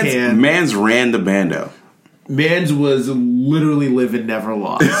because he can. Mans ran the bando. Mans was literally living never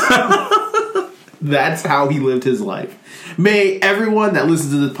lost. That's how he lived his life. May everyone that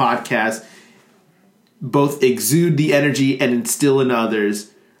listens to this podcast both exude the energy and instill in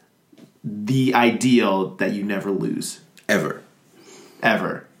others the ideal that you never lose. Ever.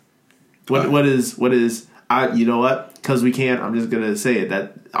 What is you know what? Because we can't, I'm just going to say it.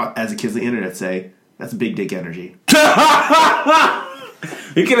 That, as the kids on the internet say, that's big dick energy.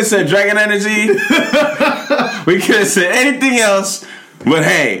 We could have said dragon energy. We could have said anything else. But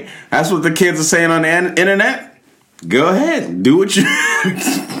hey, that's what the kids are saying on the internet. Go ahead. Do what you...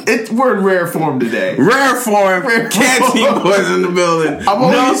 We're in rare form today. Rare form. Canteen boys in the building.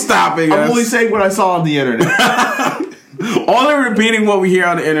 No stopping us. I'm only saying what I saw on the internet. Only repeating what we hear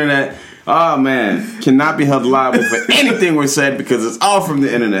on the internet. Oh, man. Cannot be held liable for anything we're said because it's all from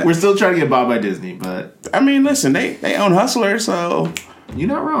the internet. We're still trying to get bought by Disney, but... I mean, listen, they own Hustler, so... You're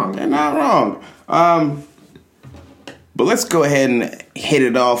not wrong. They're not wrong. But let's go ahead and hit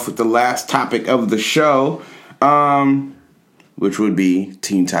it off with the last topic of the show, which would be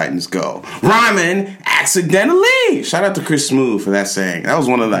Teen Titans Go. Rhyming accidentally. Shout out to Chris Smooth for that saying. That was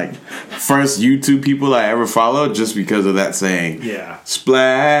one of like first YouTube people I ever followed just because of that saying. Yeah.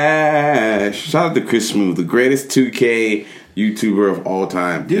 Splash. Shout out to Chris Smooth, the greatest 2K YouTuber of all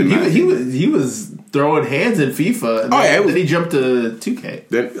time. Dude, he was throwing hands in FIFA. And then he jumped to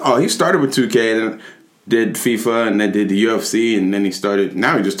 2K. He started with 2K and did FIFA and then did the UFC and then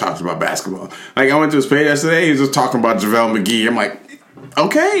now he just talks about basketball. Like, I went to his page yesterday, he was just talking about JaVale McGee. I'm like,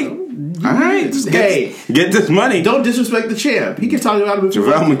 okay, all right, just get this money. Don't disrespect the champ. He can talk about it.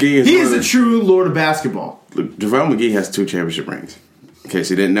 JaVale McGee is the true lord of basketball. JaVale McGee has 2 championship rings. In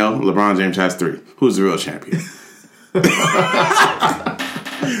case you didn't know, LeBron James has 3. Who's the real champion? The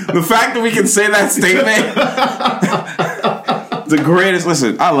fact that we can say that statement, the greatest.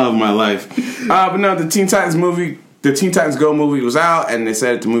 Listen, I love my life. But no, the Teen Titans Go movie was out, and they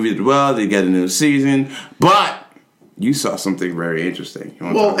said the movie did well. They get a new season, but you saw something very interesting.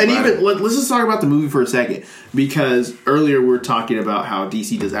 Let's just talk about the movie for a second, because earlier we were talking about how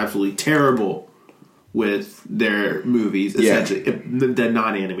DC does absolutely terrible with their movies, essentially the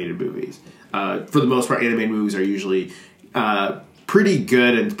non-animated movies. For the most part, animated movies are usually pretty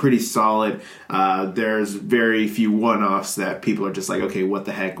good and pretty solid. There's very few one-offs that people are just like, okay, what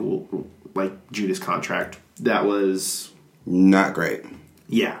the heck? Like Judas Contract. That was... not great.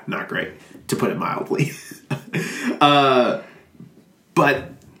 Yeah, not great, to put it mildly.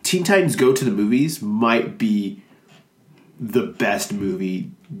 But Teen Titans Go to the movies might be the best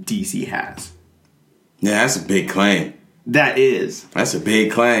movie DC has. Yeah, that's a big claim. That's a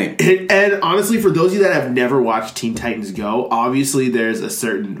big claim. And honestly, for those of you that have never watched Teen Titans Go, obviously there's a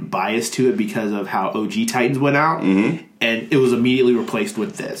certain bias to it because of how OG Titans went out, and it was immediately replaced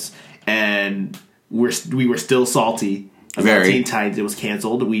with this. And we were still salty about Teen Titans. It was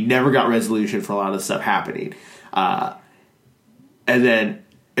canceled. We never got resolution for a lot of the stuff happening. And then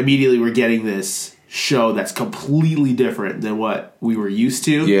immediately we're getting this show that's completely different than what we were used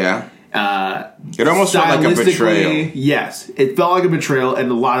to. Yeah. It almost felt like a betrayal. Yes, it felt like a betrayal, and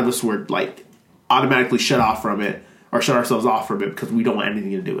a lot of us were like automatically shut ourselves off from it because we don't want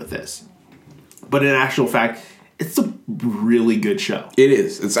anything to do with this. But in actual fact, it's a really good show. It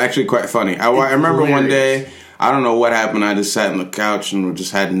is. It's actually quite funny. I remember one day, I don't know what happened. I just sat on the couch and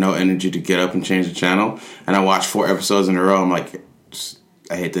just had no energy to get up and change the channel. And I watched 4 episodes in a row. I'm like,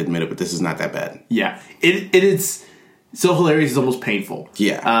 I hate to admit it, but this is not that bad. Yeah. It's so hilarious, it's almost painful.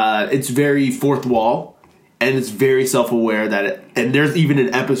 Yeah. It's very fourth wall, and it's very self-aware and there's even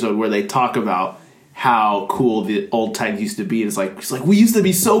an episode where they talk about how cool the old Titans used to be. And it's like, we used to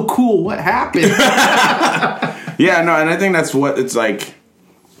be so cool. What happened? Yeah, no, and I think that's what it's like.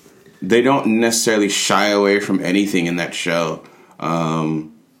 They don't necessarily shy away from anything in that show.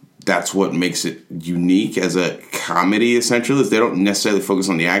 That's what makes it unique as a comedy, essentially, is they don't necessarily focus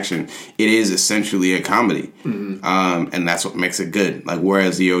on the action. It is essentially a comedy. Mm-hmm. And that's what makes it good. Like,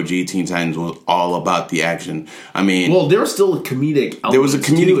 whereas the OG Teen Titans was all about the action. I mean... Well, there was still a comedic element. There was a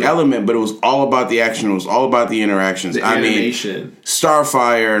comedic element, but it was all about the action. It was all about the interactions. The animation. I mean,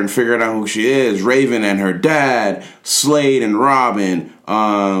 Starfire and figuring out who she is, Raven and her dad, Slade and Robin,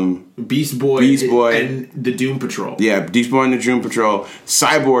 Beast Boy and the Doom Patrol. Yeah, Beast Boy and the Doom Patrol.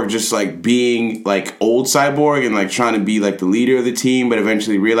 Cyborg just like being like old Cyborg and like trying to be like the leader of the team, but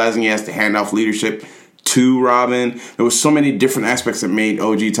eventually realizing he has to hand off leadership to Robin. There was so many different aspects that made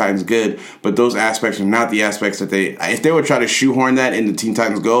OG Titans good, but those aspects are not the aspects that if they would try to shoehorn that into Teen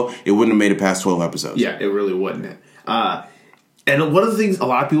Titans Go, it wouldn't have made it past 12 episodes. Yeah, it really wouldn't. And one of the things a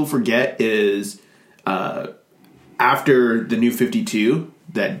lot of people forget is after the New 52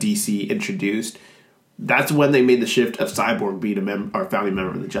 that DC introduced, that's when they made the shift of Cyborg being a founding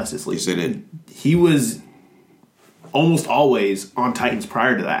member of the Justice League. Yes, they did. He was almost always on Titans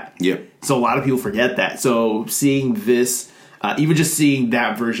prior to that. Yep. So a lot of people forget that. So seeing this, even just seeing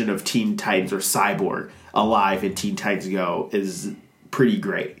that version of Teen Titans or Cyborg alive in Teen Titans Go is pretty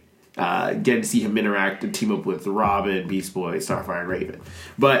great. Getting to see him interact and team up with Robin, Beast Boy, Starfire, and Raven.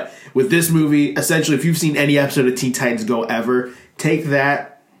 But with this movie, essentially, if you've seen any episode of Teen Titans Go ever, take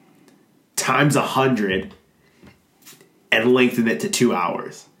that times 100 and lengthen it to 2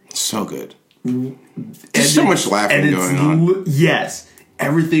 hours. So good. There's so much laughing going on. Yes.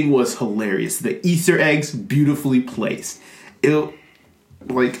 Everything was hilarious. The Easter eggs, beautifully placed.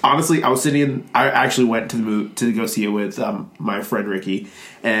 Honestly, I actually went to go see it with my friend Ricky,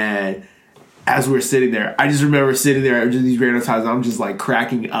 and as we were sitting there, I just remember sitting there at these random times, I'm just like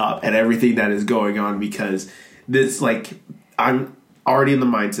cracking up at everything that is going on, because this, I'm already in the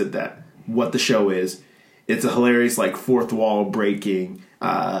mindset that what the show is, it's a hilarious, fourth wall breaking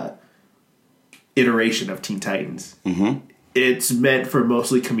iteration of Teen Titans. Mm-hmm. It's meant for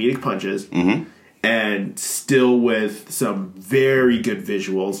mostly comedic punches. Mm-hmm. And still with some very good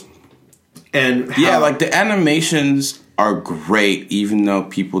visuals. And the animations are great, even though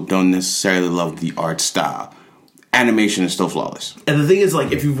people don't necessarily love the art style. Animation is still flawless. And the thing is,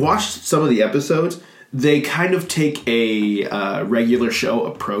 if you've watched some of the episodes, they kind of take a regular show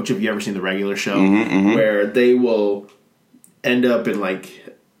approach. Have you ever seen the regular show? Mm-hmm, mm-hmm. Where they will end up in,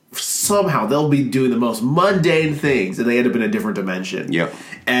 somehow they'll be doing the most mundane things, and they end up in a different dimension. Yep.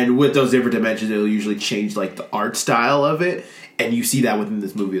 And with those different dimensions, they'll usually change the art style of it, and you see that within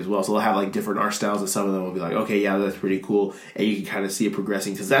this movie as well. So they'll have different art styles, and some of them will be okay, yeah, that's pretty cool, and you can kind of see it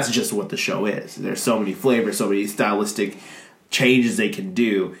progressing, because that's just what the show is. There's so many flavors, so many stylistic changes they can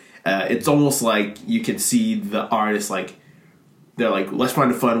do. It's almost like you can see the artists they're let's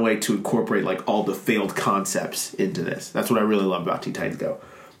find a fun way to incorporate all the failed concepts into this. That's what I really love about Teen Titans Go.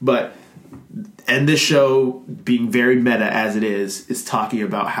 And this show, being very meta as it is talking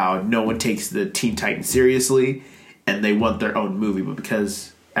about how no one takes the Teen Titans seriously, and they want their own movie, but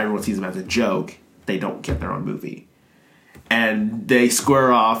because everyone sees them as a joke, they don't get their own movie. And they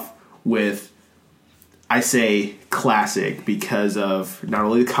square off with, I say classic, because of not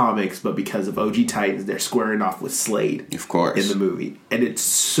only the comics, but because of OG Titans, they're squaring off with Slade. Of course. In the movie. And it's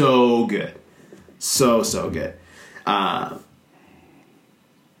so good. So good.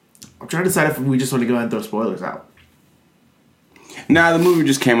 I'm trying to decide if we just want to go ahead and throw spoilers out. Nah, the movie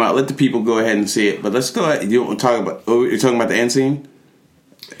just came out. Let the people go ahead and see it. But let's go ahead. You want to talk about? Oh, you're talking about the end scene?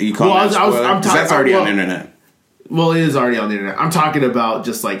 Are you calling that spoiler? Because that's already on the internet. Well, it is already on the internet. I'm talking about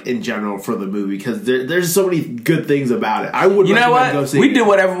just in general for the movie, because there's so many good things about it. I would. You know what? We do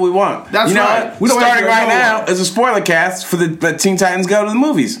whatever we want. That's right. We starting right now is a spoiler cast for the Teen Titans Go to the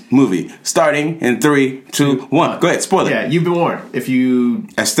movies. Movie starting in 3, 2, 1. Go ahead, spoiler. Yeah, you've been warned. If you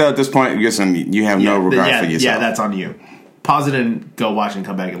still at this point, you have no regard for yourself. Yeah, that's on you. Pause it and go watch and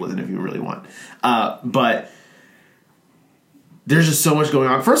come back and listen if you really want. But there's just so much going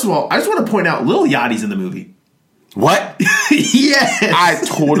on. First of all, I just want to point out Lil Yachty's in the movie. What? Yes. I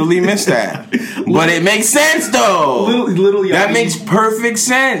totally missed that. But it makes sense, though. Little Yachty. That makes perfect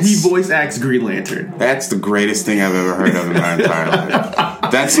sense. He voice acts Green Lantern. That's the greatest thing I've ever heard of in my entire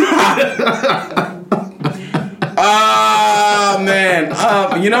life. That's...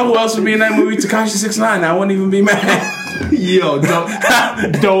 man. You know who else would be in that movie? Tekashi 6ix9ine. I wouldn't even be mad. Yo,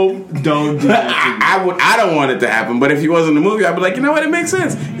 don't do that. I don't want it to happen, but if he was in the movie, I'd be like, you know what? It makes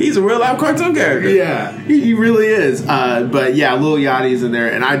sense. He's a real life cartoon character. Yeah, he really is. But yeah, Lil Yachty's in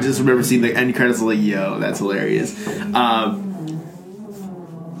there, and I just remember seeing the end credits like, yo, that's hilarious.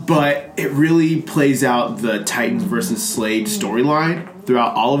 But it really plays out the Titans versus Slade storyline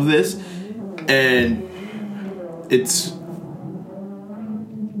throughout all of this, and it's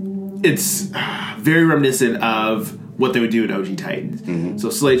very reminiscent of what they would do in OG Titans. Mm-hmm. So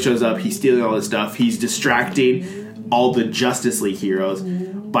Slade shows up, he's stealing all this stuff, he's distracting all the Justice League heroes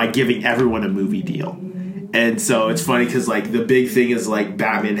by giving everyone a movie deal. And so it's funny because like the big thing is like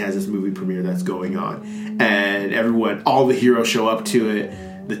Batman has this movie premiere that's going on, and all the heroes show up to it.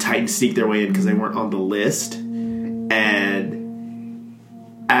 The Titans sneak their way in because they weren't on the list, and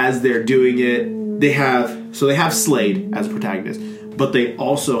as they're doing it, they have Slade as a protagonist, but they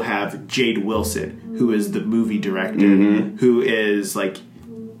also have Jade Wilson, who is the movie director, who is like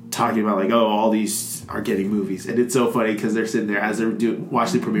talking about like, oh, all these are getting movies, and it's so funny because they're sitting there as they're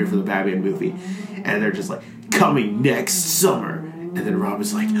watching the premiere for the Batman movie, and they're just like, coming next summer, and then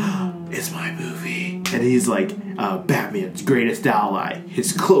Robin's like, oh, it's my movie, and he's like, Batman's greatest ally,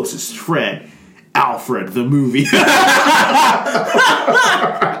 his closest friend, Alfred the movie.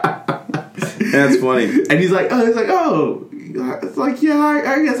 That's funny. And he's like, oh, it's like, yeah,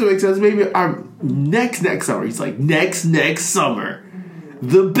 I guess it makes sense. Maybe I'm next summer. He's like, next summer,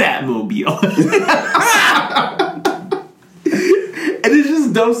 the Batmobile. And it's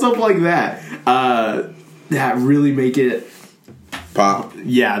just dumb stuff like that that really make it pop.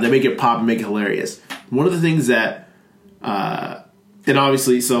 Yeah, they make it pop and make it hilarious. One of the things that, and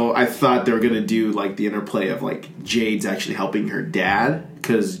obviously, so I thought they were going to do like the interplay of like Jade's actually helping her dad,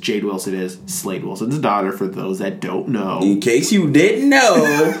 because Jade Wilson is Slade Wilson's daughter, for those that don't know. In case you didn't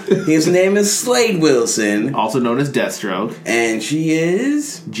know, his name is Slade Wilson. Also known as Deathstroke. And she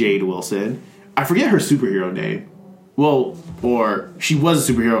is? Jade Wilson. I forget her superhero name. Well, or she was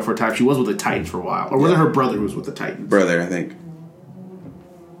a superhero for a time. She was with the Titans for a while. Or was it her brother who was with the Titans? Brother, I think.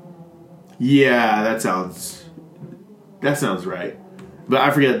 Yeah, that sounds right. But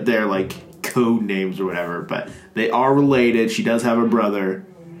I forget their like code names or whatever. But they are related. She does have a brother,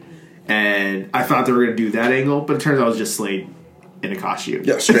 and I thought they were going to do that angle, but it turns out it was just Slade in a costume.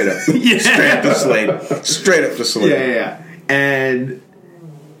 Yeah, straight up. Yeah. Straight up to Slade. Straight up to Slade. Yeah. And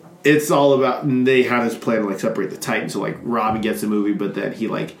it's all about, and they have this plan to like separate the Titans. So like Robin gets a movie, but then he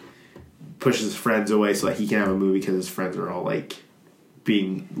like pushes his friends away so like he can have a movie because his friends are all like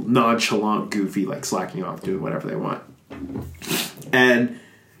being nonchalant, goofy, like slacking off, doing whatever they want. And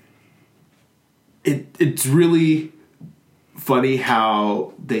it's really funny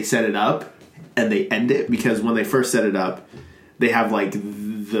how they set it up and they end it, because when they first set it up, they have like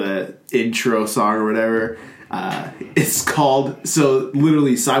the intro song or whatever. It's called, so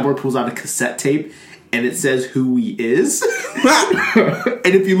literally Cyborg pulls out a cassette tape and it says who he is. And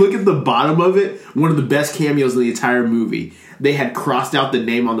if you look at the bottom of it, one of the best cameos in the entire movie, they had crossed out the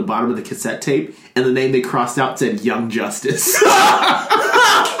name on the bottom of the cassette tape, and the name they crossed out said Young Justice.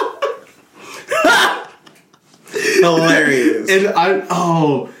 Hilarious. And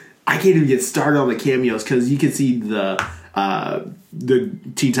I can't even get started on the cameos, because you can see the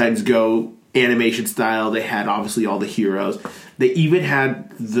Teen Titans Go animation style. They had obviously all the heroes. They even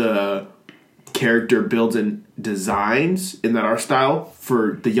had the character builds and designs in that art style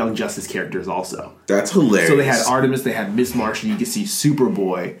for the Young Justice characters also. That's hilarious. So they had Artemis, they had Miss Martian, you can see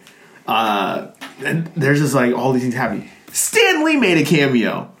Superboy. And there's just like all these things happening. Stan Lee made a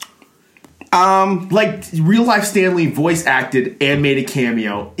cameo. Like real life Stan Lee voice acted and made a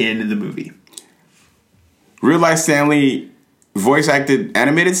cameo in the movie. Real life Stan Lee voice acted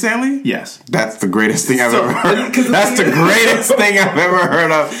animated Stan Lee? Yes. That's the greatest thing I've ever heard. That's the greatest thing I've ever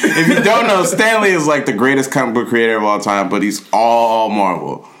heard of. If you don't know, Stan Lee is like the greatest comic book creator of all time, but he's all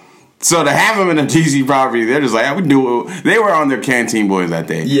Marvel. So to have him in a DC property, they're just like, yeah, we do. They were on their Canteen Boys that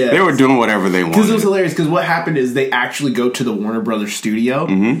day. Yeah, they were doing whatever they wanted. Because it was hilarious. Because what happened is they actually go to the Warner Brothers studio,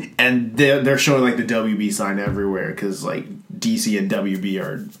 and they're showing like the WB sign everywhere, because like DC and WB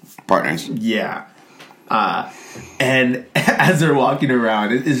are partners. Yeah. And as they're walking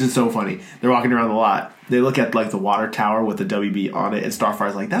around, it's just so funny. They're walking around the lot. They look at like the water tower with the WB on it, and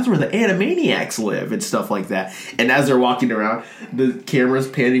Starfire's like, that's where the Animaniacs live, and stuff like that. And as they're walking around, the camera's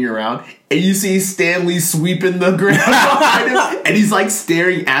panning around, and you see Stan Lee sweeping the ground behind him, and he's like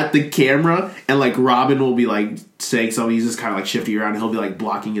staring at the camera, and like Robin will be like saying something, he's just kind of like shifting around, and he'll be like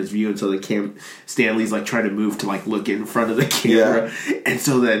blocking his view, and so Stan Lee's like trying to move to like look in front of the camera, and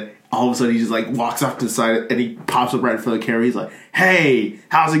so then all of a sudden he just like walks off to the side and he pops up right in front of the camera. He's like, "Hey,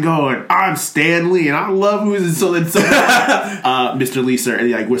 how's it going? I'm Stan Lee and I love movies." So Mr. Lee, sir, and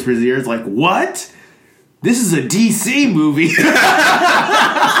he like whispers in his ears like, "What? This is a DC movie."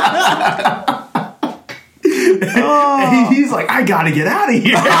 And he's like, "I gotta get out of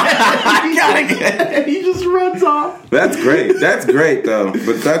here." I gotta get. And he just runs off. That's great. That's great though.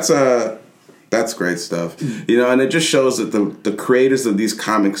 But that's great stuff. You know, and it just shows that the creators of these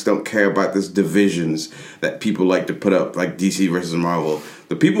comics don't care about these divisions that people like to put up, like DC versus Marvel.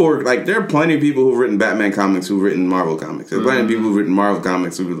 The people who are like, there are plenty of people who've written Batman comics who've written Marvel comics. There are plenty of people who've written Marvel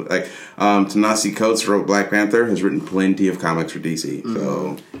comics who like Ta-Nehisi Coates wrote Black Panther, has written plenty of comics for DC.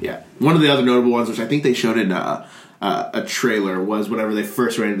 So yeah, one of the other notable ones, which I think they showed in a trailer, was whenever they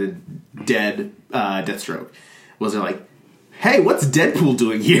first ran into Deathstroke. Was it like, "Hey, what's Deadpool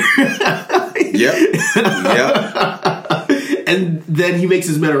doing here?" Yep. And then he makes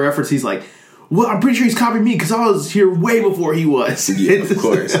his meta reference. He's like, "Well, I'm pretty sure he's copying me because I was here way before he was." Yeah, of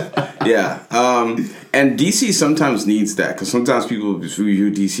course. Yeah. And DC sometimes needs that because sometimes people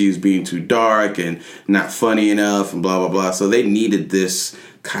view DC as being too dark and not funny enough and blah, blah, blah. So they needed this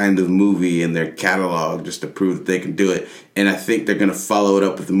kind of movie in their catalog just to prove that they can do it. And I think they're going to follow it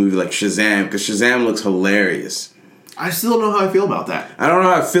up with a movie like Shazam because Shazam looks hilarious. I still don't know how I feel about that. I don't know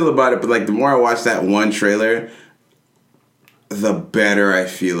how I feel about it, but like the more I watch that one trailer, the better I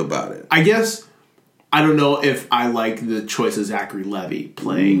feel about it. I guess I don't know if I like the choice of Zachary Levi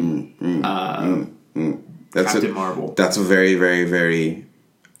playing Captain Marvel. That's a very, very, very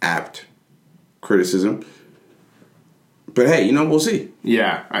apt criticism. But hey, you know, we'll see.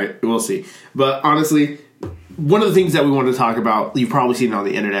 Yeah, we'll see. But honestly, one of the things that we wanted to talk about, you've probably seen it on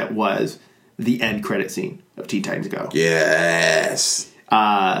the internet, was the end credit scene of Teen Titans Go. Yes.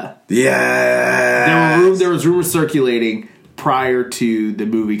 There was rumors circulating prior to the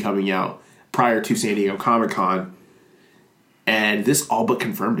movie coming out, prior to San Diego Comic-Con, and this all but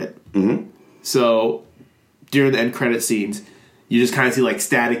confirmed it. Mm-hmm. So during the end credit scenes, you just kind of see like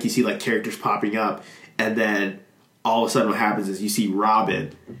static, you see like characters popping up, and then all of a sudden what happens is you see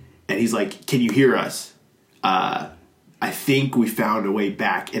Robin, and he's like, "Can you hear us? I think we found a way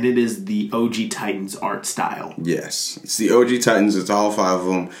back," and it is the OG Titans art style. Yes, it's the OG Titans. It's all 5 of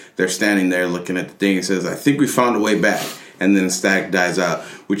them. They're standing there looking at the thing. It says, "I think we found a way back," and then the static dies out,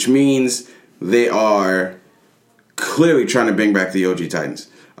 which means they are clearly trying to bring back the OG Titans.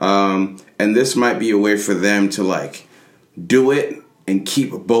 And this might be a way for them to like do it and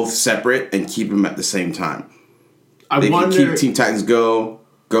keep both separate and keep them at the same time. They can keep Teen Titans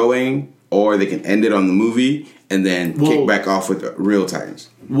going, or they can end it on the movie and then kick back off with real Titans.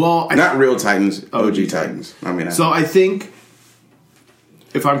 Well, not real Titans, OG Titans. I think,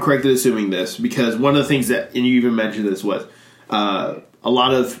 if I'm correct in assuming this, because one of the things that, and you even mentioned this, was a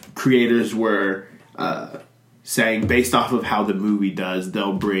lot of creators were saying, based off of how the movie does,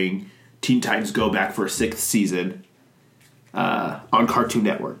 they'll bring Teen Titans Go back for a 6th season on Cartoon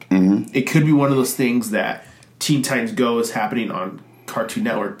Network. Mm-hmm. It could be one of those things that Teen Titans Go is happening on Cartoon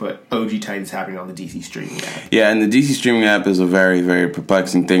Network, but OG Titans happening on the DC streaming app. Yeah, and the DC streaming app is a very, very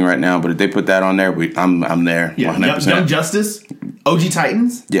perplexing thing right now. But if they put that on there, I'm there. Yeah, 100%. Young Justice, OG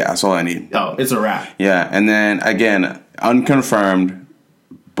Titans. Yeah, that's all I need. Oh, it's a wrap. Yeah, and then again, unconfirmed,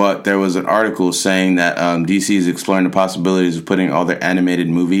 but there was an article saying that DC is exploring the possibilities of putting all their animated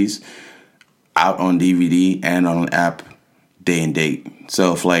movies out on DVD and on an app day and date.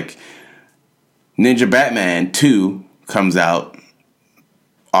 So if like Ninja Batman 2 comes out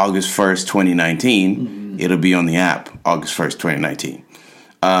August 1st, 2019, it'll be on the app August 1st, 2019.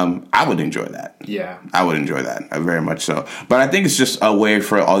 I would enjoy that. Yeah. I would enjoy that, very much so. But I think it's just a way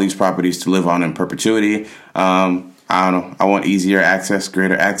for all these properties to live on in perpetuity. I don't know. I want easier access,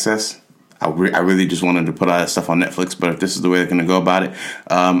 greater access. I really just wanted to put all that stuff on Netflix, but if this is the way they're going to go about it,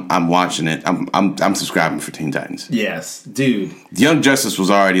 I'm watching it. I'm subscribing for Teen Titans. Yes, dude. Young Justice was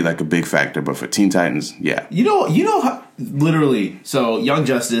already like a big factor, but for Teen Titans, yeah. You know how, literally, so Young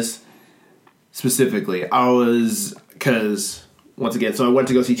Justice specifically, because once again, so I went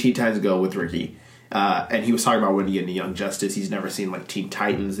to go see Teen Titans Go with Ricky, and he was talking about when he get into Young Justice. He's never seen like Teen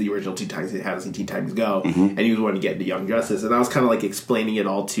Titans, the original Teen Titans. He hadn't seen Teen Titans Go, and he was wanting to get into Young Justice, and I was kind of like explaining it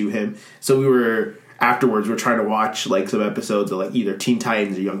all to him. So we were trying to watch like some episodes of like either Teen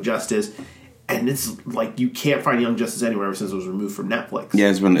Titans or Young Justice, and it's like you can't find Young Justice anywhere ever since it was removed from Netflix. Yeah,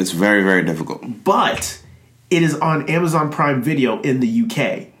 it's very, very difficult. But it is on Amazon Prime Video in the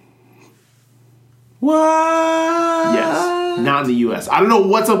UK. What? Yes, not in the US. I don't know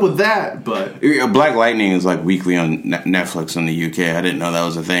what's up with that, but Black Lightning is like weekly on Netflix in the UK. I didn't know that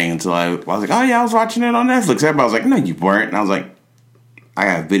was a thing until I was like, oh yeah, I was watching it on Netflix. Everybody was like, no, you weren't. And I was like, I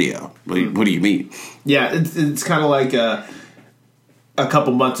have video. What do you mean? Yeah, it's kind of like a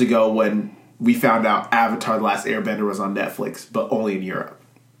couple months ago when we found out Avatar: The Last Airbender was on Netflix, but only in Europe.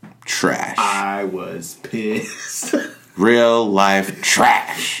 Trash. I was pissed. Real life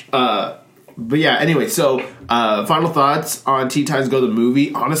trash. But yeah, anyway, so final thoughts on Teen Titans Go the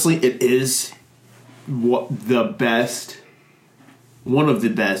movie. Honestly, it is one of the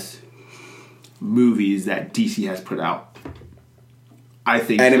best movies that DC has put out. I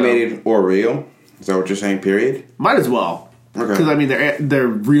think animated so. or real? Is that what you're saying? Period. Might as well. Okay. Because I mean, their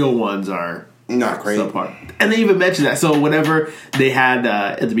real ones are not great. Subpar. And they even mentioned that. So whenever they had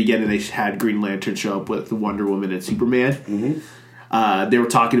at the beginning, they had Green Lantern show up with Wonder Woman and Superman. Mm-hmm. They were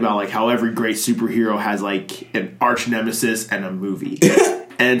talking about like how every great superhero has like an arch nemesis and a movie.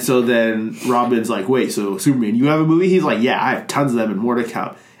 And so then Robin's like, "Wait, so Superman, you have a movie?" He's like, "Yeah, I have tons of them and more to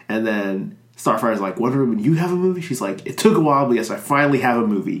come." And then Starfire's like, "Wonder Woman, you have a movie?" She's like, "It took a while, but yes, I finally have a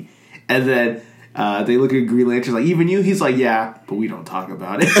movie." And then they look at Green Lantern like, "Even you?" He's like, "Yeah, but we don't talk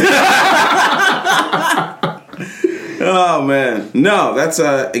about it." Oh man, no, that's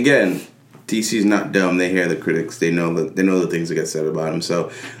again, DC's not dumb. They hear the critics. They know the things that get said about them.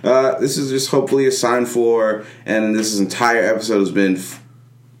 So this is just hopefully a sign for, and this entire episode has been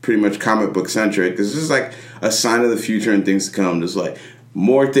pretty much comic book centric. This is like a sign of the future and things to come. There's like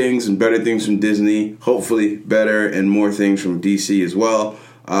more things and better things from Disney. Hopefully better and more things from DC as well.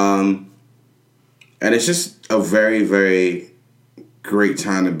 And it's just a very, very great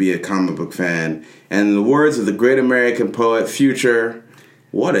time to be a comic book fan. And in the words of the great American poet Future,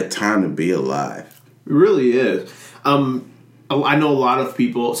 what a time to be alive. It really is. I know a lot of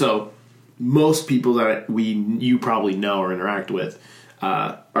people, so most people that you probably know or interact with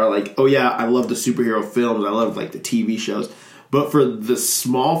are like, "Oh yeah, I love the superhero films, I love like the TV shows." But for the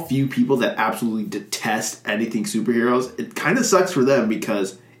small few people that absolutely detest anything superheroes, it kind of sucks for them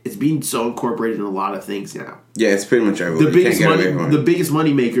because it's being so incorporated in a lot of things now. Yeah, it's pretty much everywhere. The biggest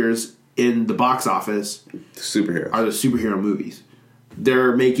money makers in the box office superheroes are the superhero movies.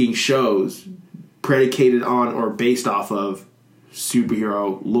 They're making shows predicated on or based off of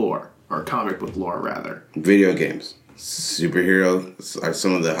superhero lore, or comic book lore, rather. Video games. Superheroes are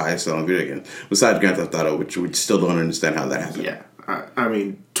some of the highest selling video games. Besides Grand Theft Auto, which we still don't understand how that happened. Yeah. I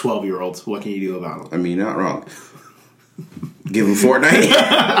mean, 12-year-olds, what can you do about them? I mean, not wrong. Give them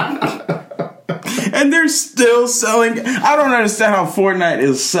Fortnite. And they're still selling. I don't understand how Fortnite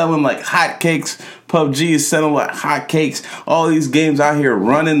is selling like hotcakes. PUBG is selling like hotcakes. All these games out here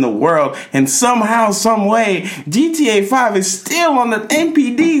running the world. And somehow, some way, GTA 5 is still on the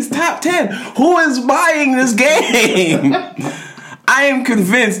NPD's top 10. Who is buying this game? I am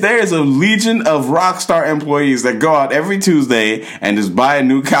convinced there is a legion of Rockstar employees that go out every Tuesday and just buy a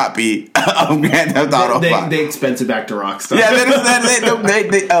new copy of Grand Theft Auto 5. They expense it back to Rockstar. Yeah,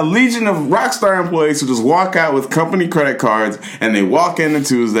 a legion of Rockstar employees who just walk out with company credit cards and they walk in on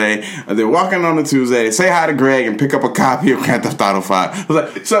Tuesday. They're walking on a Tuesday. They say hi to Greg and pick up a copy of Grand Theft Auto 5. I was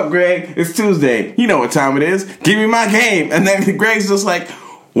like, "What's up, Greg? It's Tuesday. You know what time it is. Give me my game." And then Greg's just like,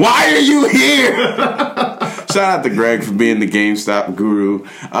 "Why are you here?" Shout out to Greg for being the GameStop guru.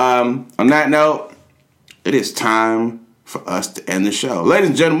 On that note, it is time for us to end the show. Ladies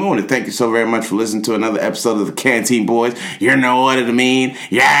and gentlemen, I want to thank you so very much for listening to another episode of the Canteen Boys. You know what I mean?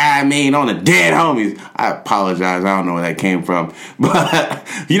 Yeah, I mean, on the dead homies. I apologize. I don't know where that came from. But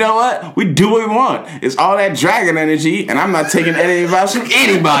you know what? We do what we want. It's all that dragon energy, and I'm not taking any advice from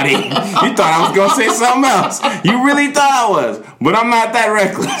anybody. You thought I was going to say something else. You really thought I was. But I'm not that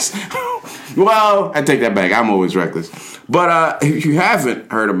reckless. Well, I take that back. I'm always reckless. But if you haven't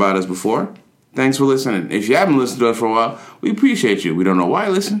heard about us before, thanks for listening. If you haven't listened to us for a while, we appreciate you. We don't know why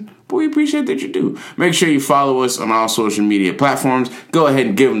you listen, but we appreciate that you do. Make sure you follow us on all social media platforms. Go ahead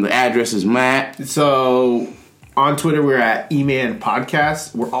and give them the addresses, Matt. So on Twitter, we're at E-Man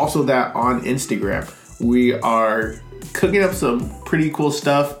Podcast. We're also that on Instagram. We are cooking up some pretty cool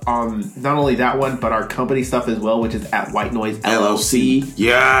stuff on not only that one, but our company stuff as well, which is at White Noise LLC.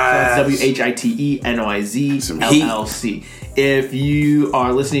 Yeah. WHITENOIZ LLC. If you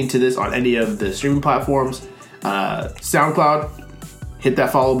are listening to this on any of the streaming platforms, SoundCloud, hit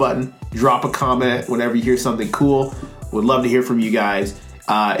that follow button, drop a comment whenever you hear something cool. Would love to hear from you guys.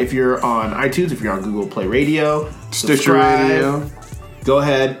 If you're on iTunes, if you're on Google Play Radio, Stitcher Radio, go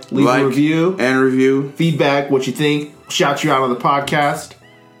ahead, leave a review. Feedback, what you think. Shout you out on the podcast.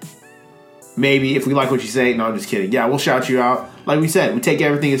 Maybe if we like what you say. No, I'm just kidding. Yeah, we'll shout you out. Like we said, we take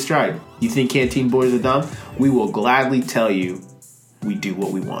everything in stride. You think Canteen Boys are dumb? We will gladly tell you we do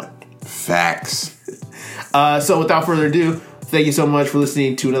what we want. Facts. So without further ado, Thank you so much for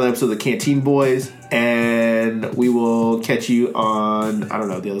listening to another episode of the Canteen Boys. And we will catch you on, I don't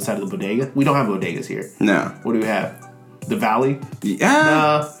know, the other side of the bodega. We don't have bodegas here. No. What do we have? The valley?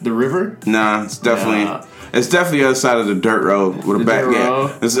 Yeah. The river? Nah, it's definitely the other side of the dirt road with a back.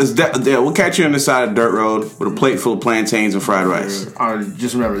 Yeah, we'll catch you on the side of the dirt road with a plate full of plantains and fried rice.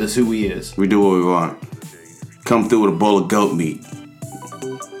 Just remember, this is who we is. We do what we want. Come through with a bowl of goat meat.